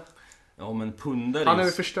inte. Ja, men pundare... Han är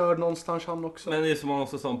ju förstörd någonstans han också. Men det är som man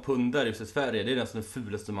också sa om pundare just i Sverige. Det är nästan det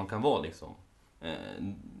fulaste man kan vara liksom.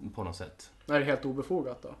 På något sätt. Det är helt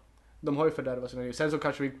obefogat då. De har ju fördärvat sina liv. Sen så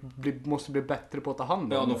kanske vi måste bli bättre på att ta hand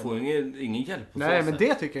om Ja, de dem. får ingen hjälp på Nej, så men sätt.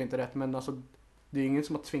 det tycker jag inte är rätt. Men alltså, det är ingen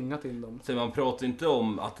som har tvingat in dem. Så man pratar inte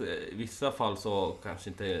om att i vissa fall så kanske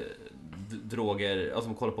inte droger, alltså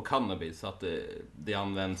man kollar på cannabis, att det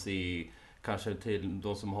används i kanske till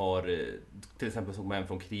de som har till exempel som kommer hem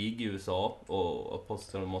från krig i USA och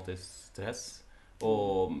posttraumatisk stress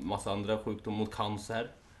och massa andra sjukdomar mot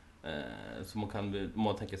cancer. Så man kan, om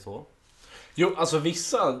man tänker så. Jo, alltså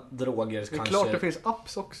vissa droger Det är kanske... klart det finns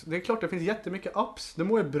apps också. Det är klart det finns jättemycket apps. Det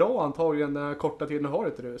mår ju bra antagligen den här korta tiden du har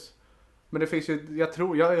ett rus. Men det finns ju,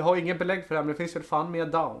 jag har ingen belägg för det här, men det finns ju fan mer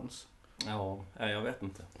downs. Ja, jag vet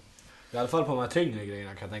inte. I alla fall på de här tyngre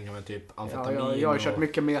grejerna kan jag tänka mig, typ amfetamin. Jag har kört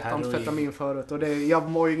mycket metamfetamin förut och jag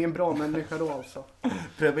mår ju ingen bra människa då alltså.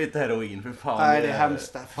 Pröva inte heroin, för fan. Nej, det är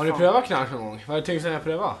hemskt där. Har ni prövat knark någon gång? Vad är det tyngsta ni har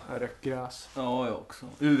prövat? Jag rökt gräs. Ja, jag också.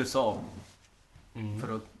 USA.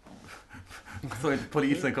 För att så inte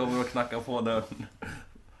polisen kommer och knackar på dörren.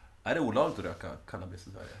 Är det olagligt att röka cannabis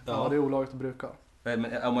i Sverige? Ja, det är olagligt att bruka.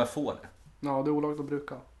 Men om jag får det? Ja, det är olagligt att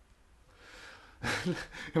bruka.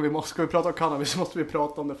 Ska vi prata om cannabis så måste vi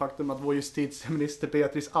prata om det faktum att vår justitieminister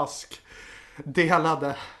Beatrice Ask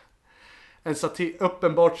delade en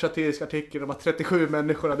uppenbart satirisk artikel om att 37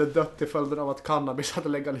 människor hade dött till följden av att cannabis hade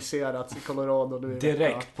legaliserats i Colorado nu i Direkt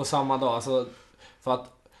veckan. på samma dag. Alltså, för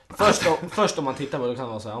att först om man tittar på det kan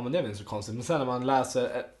man säga, ja men det är väl inte så konstigt. Men sen när man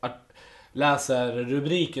läser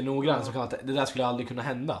rubriken noggrant så kan man det där skulle aldrig kunna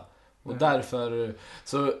hända. Och därför,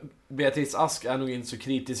 så Beatrice Ask är nog inte så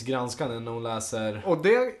kritiskt granskande när hon läser... Och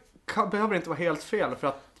det behöver inte vara helt fel, för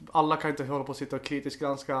att alla kan inte hålla på att sitta och kritiskt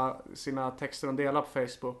granska sina texter och dela på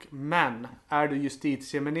Facebook. Men är du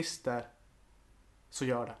justitieminister så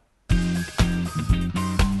gör det.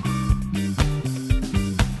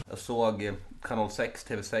 Jag såg kanal 6,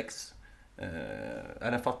 TV6.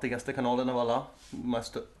 Är den fattigaste kanalen av alla. De här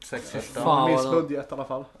 6 första. Fan. Minst budget i alla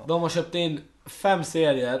fall. De har köpt in 5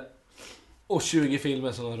 serier och 20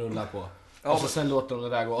 filmer som de rullar på. Ja, Och så sen låter de det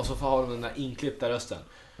där gå. Och så har de den där inklippta rösten.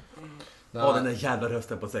 Ja, den där jävla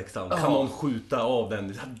rösten på 6an. Kan någon skjuta av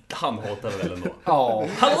den? Han hatar väl ändå. Ja.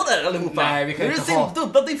 Hallå där allihopa! Nej, vi kan Nu är inte det ha-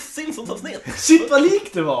 dubbla Simpsons-avsnitt. Shit vad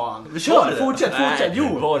likt det var han! Var Kör, det? fortsätt. Nej,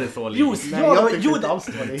 Jo, var det så likt? jo, Nej, jag tyckte jo, inte alls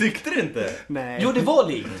det var likt. Tyckte du inte? Nej. jo, det var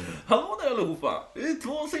likt. Hallå där allihopa! Det är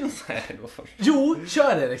 2 Simpsons. Nej, det var först. Jo,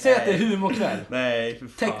 kör Erik. Säg att det är humorkväll. Nej, för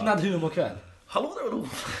fan. Tecknad humorkväll. Hallå där allihopa!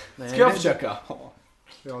 Nej, Ska jag det- försöka?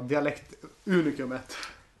 Ja, dialekt unikumet.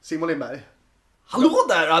 Simon Lindberg. Hallå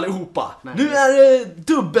där allihopa! Nej. Nu är det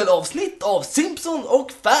dubbelavsnitt av Simpson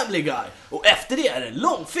och Family Guy. Och efter det är det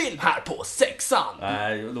långfilm här på 6an.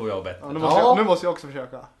 Nej, då är jag bättre. Ja, Ja. nu måste jag också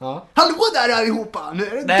försöka. Ja. Hallå där allihopa! Nu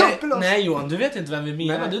är det Nej, dubbel nej Johan, du vet inte vem vi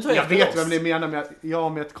menar. Du tar jag efter vet oss. vem ni menar med att men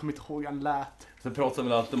jag kommer inte ihåg hur han lät. Så pratar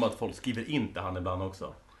väl alltid om att folk skriver inte han ibland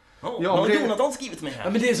också. Ja, men det- Jonathan skrivit mig här. Ja,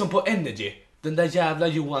 men det är som på Energy. Den där jävla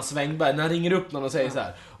Johan Svängberg, när han ringer upp någon och säger så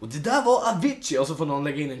här. Och det där var Avicii. Och så får någon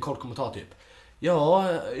lägga in en kort kommentar typ. Ja,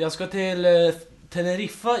 jag ska till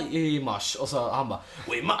Teneriffa i mars. Och så han bara,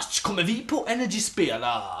 och i mars kommer vi på Energy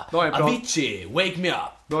spela Då har jag pratat- Avicii, Wake Me Up.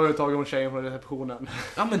 Då har du tagit hon tjejen från receptionen.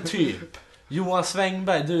 Ja men typ. Johan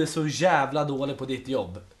Svängberg, du är så jävla dålig på ditt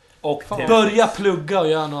jobb. Och Fan. Börja plugga och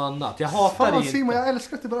göra något annat. Jag hatar Fan det inte. Simon, jag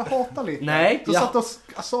älskar att du bara hatar lite. Nej, Du jag- satt och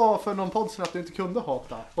sa för någon podd sedan att du inte kunde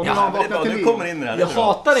hata. Och nu Ja, har han Men det är bra, vaknat till nu liv. kommer in i det här. det Jag är bra.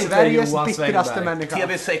 hatar inte Sveriges Johan bittraste Svängberg. människa.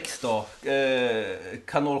 TV6 då.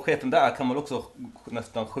 Kanalchefen där kan man också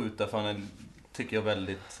nästan skjuta för han är, tycker jag,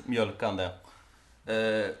 väldigt mjölkande.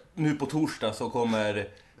 Nu på torsdag så kommer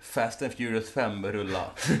Fast and Furious 5 rulla.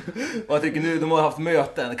 Och jag tycker nu, de har haft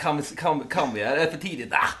möten. Kan vi? Är det för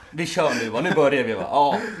tidigt? Vi kör nu va? Nu börjar vi va?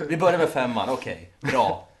 Ja, vi börjar med 5:an. Okej,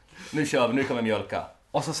 bra. Nu kör vi, nu kan vi mjölka.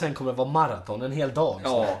 Och så sen kommer det vara maraton en hel dag. Ja.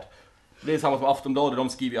 snart. Det är samma som Aftonbladet, de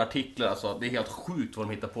skriver ju artiklar, alltså, det är helt sjukt vad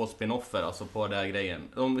de hittar på spin-offer, alltså, på den här grejen.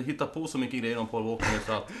 De hittar på så mycket grejer om Paul Walker nu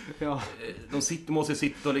så att Ja. de måste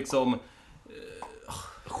sitta och liksom...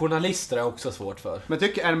 Journalister är också svårt för. Men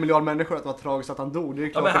tycker 1 miljard människor att det var tragiskt att han dog? Det är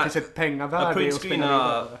klart men att här- det finns ett Jag pengavärde i att springa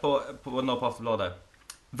printscreena vidare. på Aftonbladet.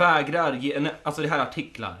 Vägrar ge, alltså det här är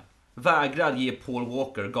artiklar. Vägrar ge Paul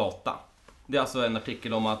Walker gata. Det är alltså en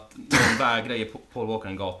artikel om att de vägrar ge Paul Walker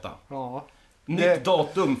en gata. Ja. Nytt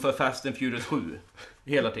datum för Fast and Furious 7.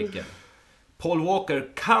 Hela artikeln. Paul Walker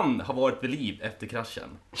kan ha varit vid liv efter kraschen.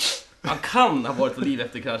 Han kan ha varit vid liv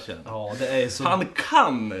efter kraschen. Ja, det är så. Han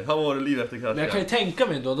kan ha varit vid liv efter Men jag kan ju kraschen. tänka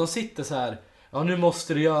mig då, de sitter så här. Ja, nu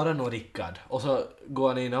måste du göra något, Rickard. Och så går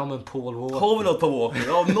han in, ja men Paul Walker. Har vi något på Walker?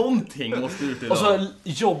 Ja, någonting måste ut idag. Och så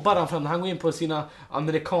jobbar han fram, han går in på sina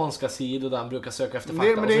amerikanska sidor där han brukar söka efter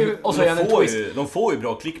fakta. Men det är ju- och så är han en twist. De får ju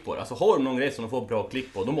bra klick på det. Alltså har de någon grej som de får bra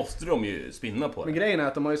klick på, då måste de ju spinna på Men det. grejen är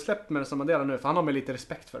att de har ju släppt med som Mandela nu, för han har med lite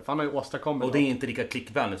respekt för han har ju åstadkommit Och det är inte lika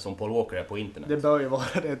klickvänligt som Paul Walker är på internet. det bör ju vara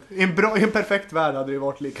det. I en perfekt värld hade det ju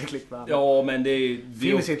varit lika klickvänligt. Ja, men det är...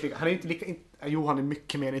 Finns inte lika, han är inte lika... Jo, han är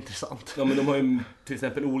mycket mer intressant. Ja, men de har ju till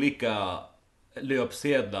exempel olika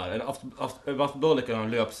löpsedlar. Aftonbladet kan ha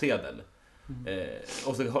en löpsedel.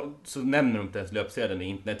 Och så nämner de inte ens löpsedeln i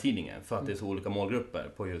internettidningen för att det är så olika målgrupper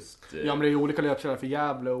på just... Ja, men det är ju olika löpsedlar för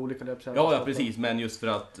Gävle och olika löpsedlar för Ja, Stockholm. precis. Men just för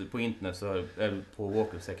att på internet så är på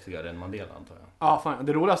Walker sexigare än Mandela, antar jag. Ja, fan.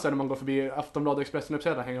 Det roligaste är när man går förbi Aftonbladet och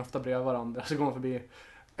Expressen-uppsedlar hänger ofta bredvid varandra. Så går man förbi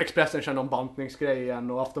Expressen, känner om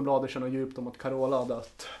bantningsgrejen och Aftonbladet känner djupt om att Carola har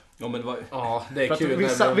dött. Ja, men vad... Ja, det är För att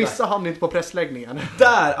kul. vissa hamnar inte på pressläggningen.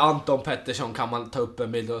 Där Anton Pettersson kan man ta upp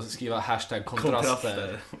en bild och skriva hashtag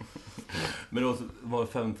kontraster. Men då var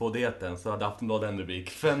 5-2-dieten så hade Aftonbladet en rubrik.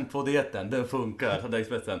 5-2-dieten, den funkar. Så hade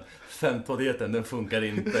Expressen. 5-2-dieten, den funkar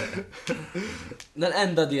inte. Den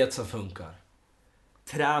enda diet som funkar.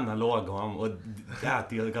 Träna lagom och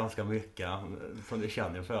äter ganska mycket som du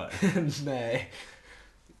känner för. Nej.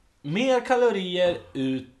 Mer kalorier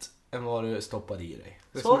ut än vad du stoppar i dig.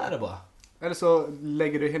 Så är det bara. Eller så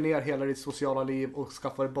lägger du ner hela ditt sociala liv och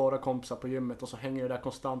skaffar bara kompisar på gymmet och så hänger du där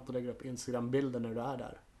konstant och lägger upp Instagram-bilder när du är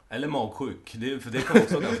där. Eller magsjuk, för det kan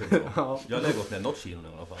också vara ganska bra. Ja. Jag lägger gått ner något kilo nu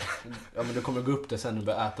i alla fall. Ja, men du kommer gå upp det sen och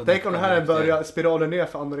börja äta. Tänk om det här börjar spiralen ner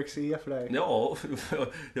för anorexia för dig. Ja,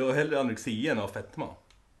 jag har hellre anorexia än av fetma.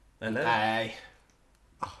 Eller? Nej.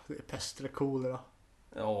 Det är pest eller kolera.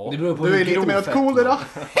 Ja. Det beror på Du hur är lite grov mer åt fetma. kolera.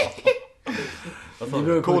 Alltså, Det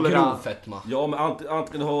beror på hur Kolera. grov fetma. ja, men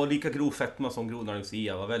antingen ha lika grov fetma som grov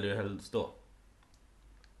anorexia. Vad väljer du helst då?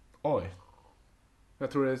 Oj.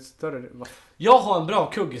 Jag tror det är större. Jag har en bra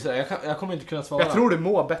kuggis här. Jag kommer inte kunna svara. Jag tror du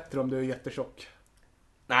mår bättre om du är jättetjock.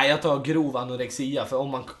 Nej, jag tar grov anorexia. För om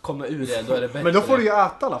man kommer ur det, då är det bättre. Men då får du ju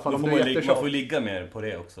äta i alla fall Då om får du är man får jättetjock. ju ligga mer på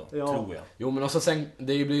det också, Ja. tror jag. Jo, men också sen,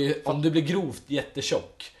 om du blir grovt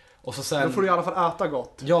jättetjock. Och så sen... Då får du i alla fall äta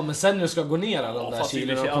gott. Ja, men sen när du ska gå ner alla de där fast det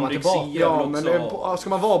kilorna blir och komma anorexia. tillbaka. Ja, väl men också- ska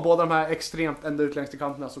man vara båda de här extremt ända ut längs till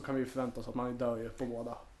kanterna så kan vi ju förvänta oss att man dör ju på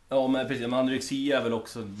båda. Ja, men precis. Men anorexia är väl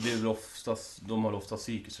också, det är väl oftast, de har ofta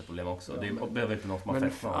psykiska problem också. Ja, Det men- behöver inte någon som har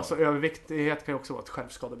Men fetma. alltså överviktighet kan ju också vara ett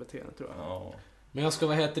självskadebeteende tror jag. Ja. Men jag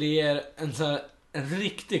ska ge er en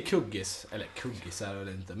riktig kuggis. Eller kuggis är det väl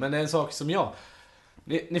inte. Men det är en sak som jag...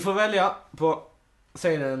 Ni får välja på...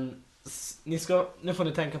 Säg den... Nu får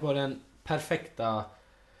ni tänka på den perfekta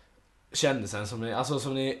kändisen som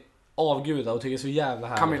ni avgudar och tycker är så jävla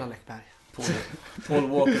härlig. Camilla Läckberg. Paul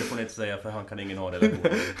Walker får ni inte säga för han kan ingen ha relation.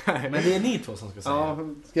 Men det är ni två som ska säga. Ja,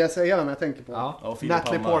 ska jag säga vem jag tänker på? Ja. Ja, Filip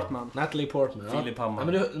Natalie Hammar. Portman. Natalie Portman. Ja. Filip Hammar. Ja,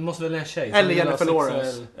 men du måste välja en tjej. som Eller vill ha Jennifer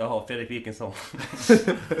Lawrence. sexuell- Jaha, Fredrik Wikingsson.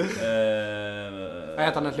 Jag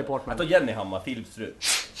heter Natalie Portman. Jag tar Jenny Hammar, Philips fru.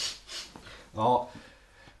 Ja.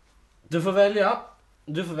 Du får välja.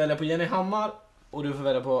 Du får välja på Jenny Hammar och du får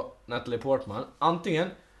välja på Natalie Portman. Antingen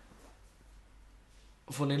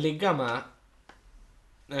får ni ligga med...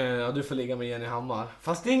 Ja, du får ligga med Jenny Hammar.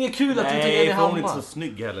 Fast det är inget kul att du tar Jenny Nej, för hon är Hammar. inte så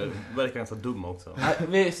snygg heller. Verkar ganska dum också. Nej,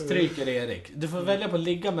 vi stryker Erik. Du får välja på att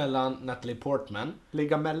ligga mellan Natalie Portman.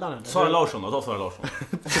 Ligga mellan henne. Sara Larsson då, ta Sara Larsson.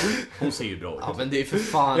 Hon ser ju bra ut. Ja, men det är för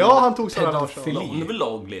fan... Ja, han tog Sara Larsson. pedofili. Hon är väl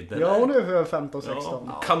lagligt? eller? Ja, hon är för 15-16.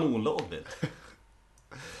 Ja, kanonlagligt.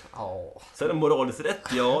 Ja. Sen är det moraliskt rätt,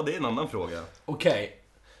 ja det är en annan fråga. Okej.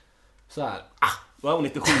 Så här. Vad är hon,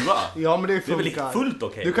 97? Ja, men det Det är väl funkar. fullt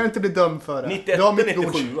okej? Du kan inte bli dömd för det. 91 Du har mitt eller ord.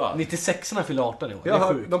 97? 96orna fyller 18 i år. Det Jag är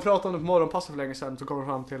hör, sjukt. de pratade om det på morgonpasset för länge sedan så kommer de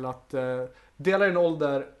fram till att dela din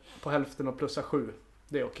ålder på hälften och plussa 7.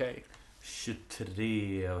 Det är okej.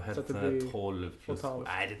 23 och Så att det hälften blir är 12 plus... 12.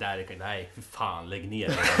 Nej, det där är... Nej, för fan, lägg ner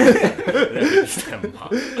det. Det där vill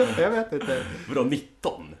stämma. Jag vet inte. Vadå,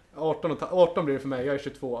 19? 18 blir det för mig. Jag är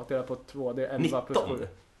 22. Att dela på 2, det är 11 plus 19? 7.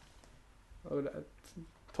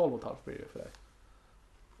 12,5 blir det för dig.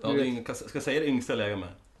 Ja, det är ingen, ska jag säga det yngsta läget med?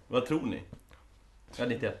 Vad tror ni? Jag är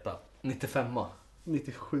 91. 95.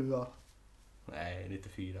 97. Nej,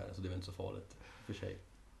 94, så det är väl inte så farligt för sig.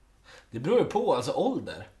 Det beror ju på, alltså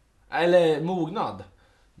ålder. Eller mognad.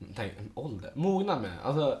 Tänk, ålder. Mognad med.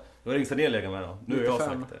 Alltså, Vad är yngsta ni läget med då? Nu har jag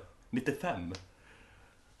 95. sagt det. 95?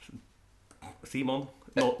 Simon?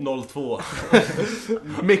 02.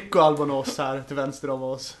 Mikko Albonos här till vänster om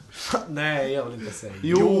oss. nej, jag vill inte säga.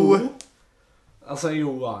 Jo! Alltså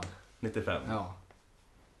Johan. 95? Ja.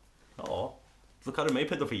 Ja. Så kallar du mig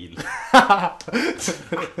pedofil.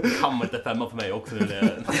 Kan man inte femma på mig också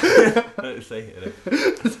när jag säger det.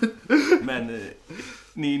 Men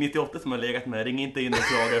ni 98 som har legat med, ring inte in och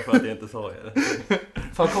klaga för att jag inte sa det.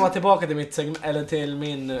 För att komma tillbaka till mitt eller till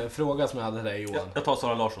min fråga som jag hade till dig Johan. Jag tar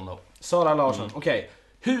Sara Larsson då. Sara Larsson, okej.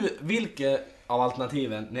 Vilket av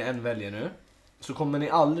alternativen ni än väljer nu så kommer ni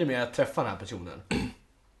aldrig mer att träffa den här personen.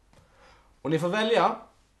 Och ni får välja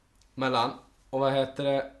mellan, och vad heter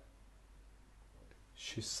det,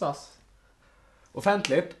 kyssas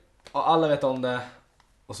offentligt och alla vet om det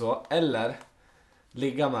och så, eller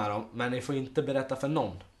ligga med dem, men ni får inte berätta för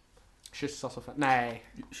någon. Kyssas offentligt. Nej.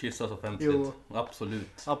 Kyssas offentligt. Jo.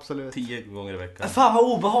 Absolut. 10 gånger i veckan. Fan vad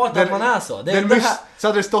obehagligt att man är så. Så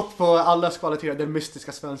hade det stått på alla skvaliteter, den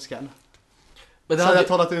mystiska svensken. Men Så hade jag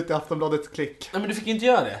talat ut i Aftonbladets klick. Nej men du fick inte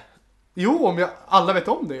göra det. Jo, om alla vet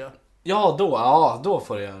om det. Ja, då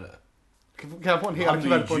får du göra det. Kan jag få en hel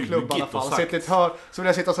kväll på en klubb i alla fall? Så vill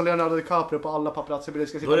jag sitta som Leonardo DiCaprio på alla paparazzi-bilder.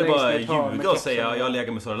 Ska då är det bara ljuga och säga jag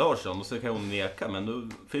lägger med Sara Larsson och så kan hon neka. Men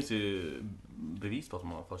då finns det ju bevis på att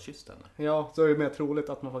man har fått kysst henne. Ja, så är det mer troligt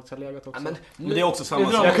att man faktiskt har legat också. Men det är också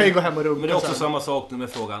samma sak. Jag kan ju gå hem och runka. Men det är också samma sak med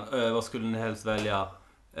frågan. Vad skulle ni helst välja?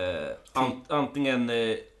 Antingen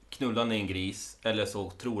knullar ni en gris eller så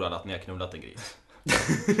tror alla att ni har knullat en gris.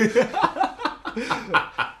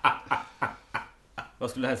 Vad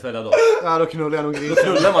skulle du helst välja då? Ja, då knullar jag nog grisen. Då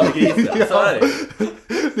knullar man grisen, så är det.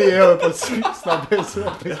 Det gör jag på ett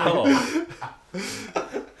snabbhetsröp.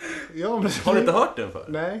 Ja, men... Har du inte hört den för?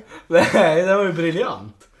 Nej. Nej, det var ju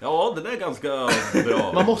briljant. Ja, den är ganska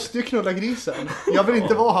bra. Man måste ju knulla grisen. Jag vill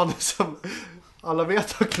inte vara han som alla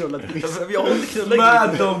vet har knullat grisen. Vi har inte knullat Mad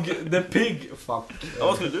grisen. Dog, the pig, fuck. Ja,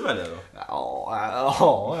 vad skulle du välja då?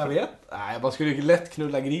 Ja, jag vet. Nej, man skulle ju lätt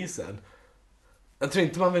knulla grisen. Jag tror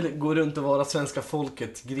inte man vill gå runt och vara svenska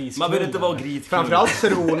folkets grisknullare. Man vill inte vara grisknullare. Framförallt så är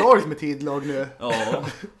det olagligt med tidlag nu. Ja.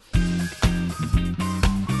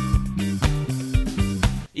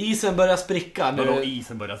 Isen börjar spricka nu. Vadå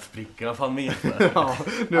isen börjar spricka? Vad fan menar du? Ja,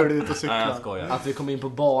 nu är du ute och cyklar. Nej, jag skojar. Att vi kom in på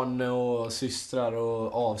barn och systrar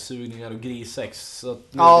och avsugningar och grissex. Så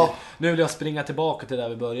nu vill jag springa tillbaka till där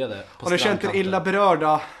vi började. Har ni känt er illa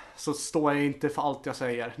berörda så står jag inte för allt jag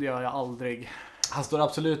säger. Det gör jag aldrig. Han står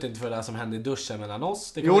absolut inte för det där som hände i duschen mellan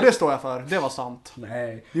oss. Det står jag för. Det var sant.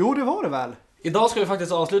 Nej. Jo, det var det väl. Idag ska vi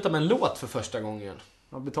faktiskt avsluta med en låt för första gången.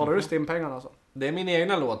 Ja, betalar du stimpengarna alltså? Det är min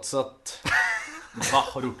egna låt, så att... Va?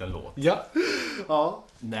 Har du gjort en låt? Ja. Ja.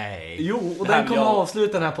 Nej. Jo, och den kommer att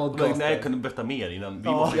avsluta den här podcasten. Nej, jag kunde berätta mer innan.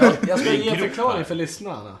 Jag ska ge en förklaring för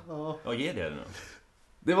lyssnarna. Ja, ge det nu.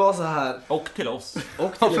 Det var så här. Och till oss.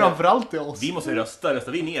 Och framförallt till oss. Vi måste rösta.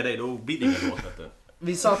 Röstar vi ner dig, då blir det ingen låt.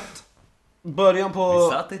 Vi satt... Början på... Vi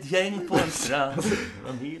satt ett gäng på en strand.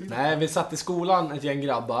 Nej, vi satt i skolan, ett gäng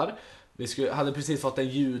grabbar. Vi hade precis fått en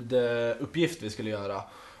ljuduppgift vi skulle göra.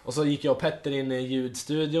 Och så gick jag och Petter in i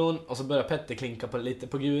ljudstudion. Och så började Petter klinka på lite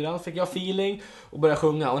på guran. Fick jag feeling och började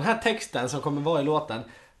sjunga. Och den här texten som kommer vara i låten,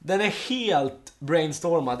 den är helt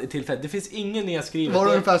brainstormad i tillfället. Det finns ingen nedskrivet. Var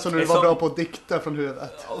det ungefär som när du var bra på att dikta från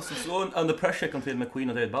huvudet? Och så Under Pressure kom till med Queen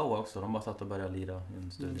och David Bowie också. De bara satt och började lira i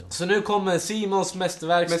en studio. Så nu kommer Simons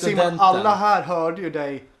mästerverk, Men Studenten. Simon, alla här hörde ju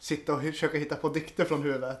dig sitta och försöka hitta på dikter från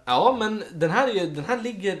huvudet. Ja, men den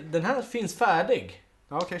här finns färdig.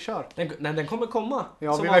 Ja, okej, kör. Den kommer komma.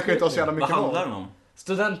 Ja, vi verkar inte ha så jävla mycket Vad handlar den om?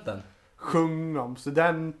 Studenten. Sjung om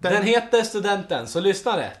studenten. Den heter Studenten, så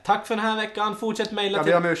lyssnare. Tack för den här veckan. Fortsätt mejla Jag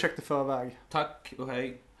till... ber om ursäkt i förväg. Tack och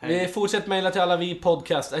hej. Vi fortsätter mejla till alla vi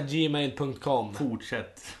podcast@gmail.com.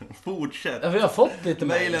 Fortsätt. Ja, vi har fått lite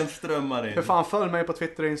mejl. Mailen strömmar in. För fan, följ mig på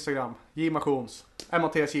Twitter och Instagram. Jimations.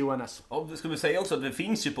 MATSJONS. Och ska vi säga också att det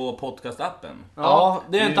finns ju på podcastappen. Ja,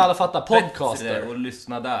 det är inte alla fattar. Bättre Podcaster. och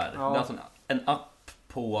lyssna där. Ja. Det är alltså en app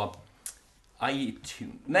på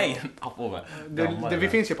iTunes. Nej, en app över. Vi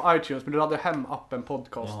finns ju på iTunes, men du laddar hem appen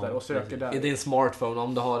Podcaster Ja, och söker där. I din smartphone,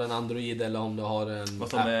 om du har en Android eller om du har en Vad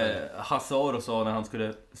som Hasse Aro sa när han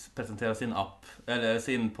skulle presentera sin app, eller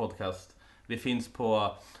sin podcast. Vi finns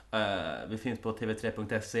på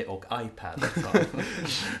tv3.se och iPad.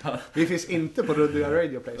 Vi finns inte på Ruddiga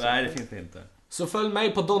Radio Play. Nej, det finns det inte. Så följ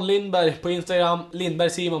mig på Don Lindberg på Instagram, Lindberg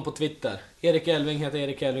Simon på Twitter. Erik Elving heter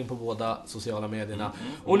Erik Elving på båda sociala medierna.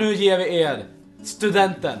 Och nu ger vi er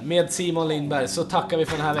Studenten med Simon Lindberg. Så tackar vi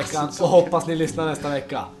för den här veckan och hoppas ni lyssnar nästa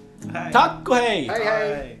vecka. Hej. Tack och hej! Hej,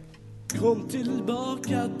 hej! Kom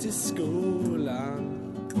tillbaka till skolan.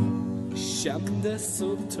 Kändes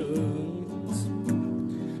så tungt.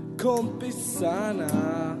 Kompisarna,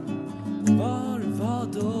 var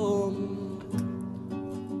de?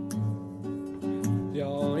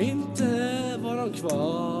 Ja, inte var de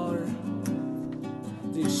kvar.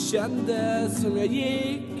 Det kändes som jag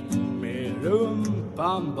gick med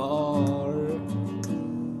rumpan bar.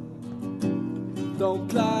 De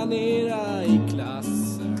planerar i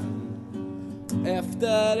klassen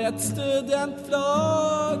efter ett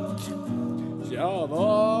studentflak. Jag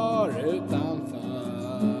var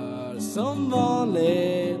utanför som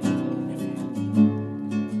vanligt.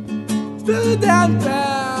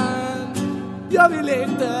 Studenten, jag vill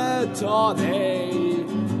inte ta dig.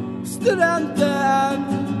 Studenten,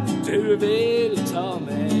 du vill ta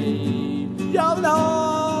mig. Jag vill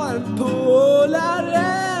ha en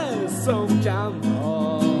polare som kan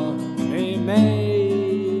vara med mig.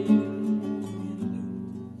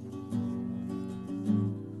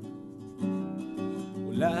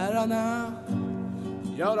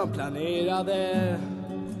 Ja, de planerade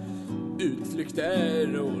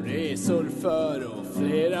utflykter och resor för och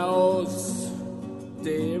flera oss.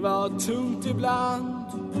 Det var tungt ibland,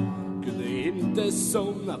 kunde inte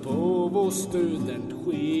somna på vår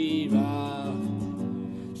studentskiva.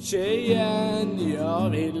 Tjejen jag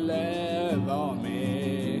ville vara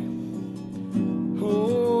med,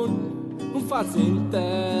 hon fanns inte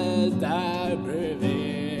där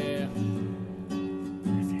bredvid.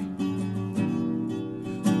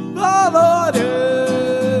 Vad var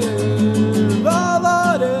det? Vad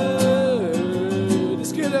var det? Det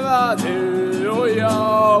skulle vara du och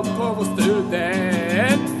jag på vår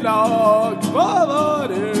studentflag. Vad var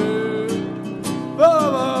det?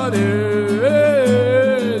 Vad var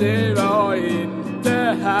det? Det var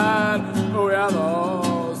inte här och jag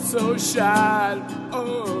var så kär.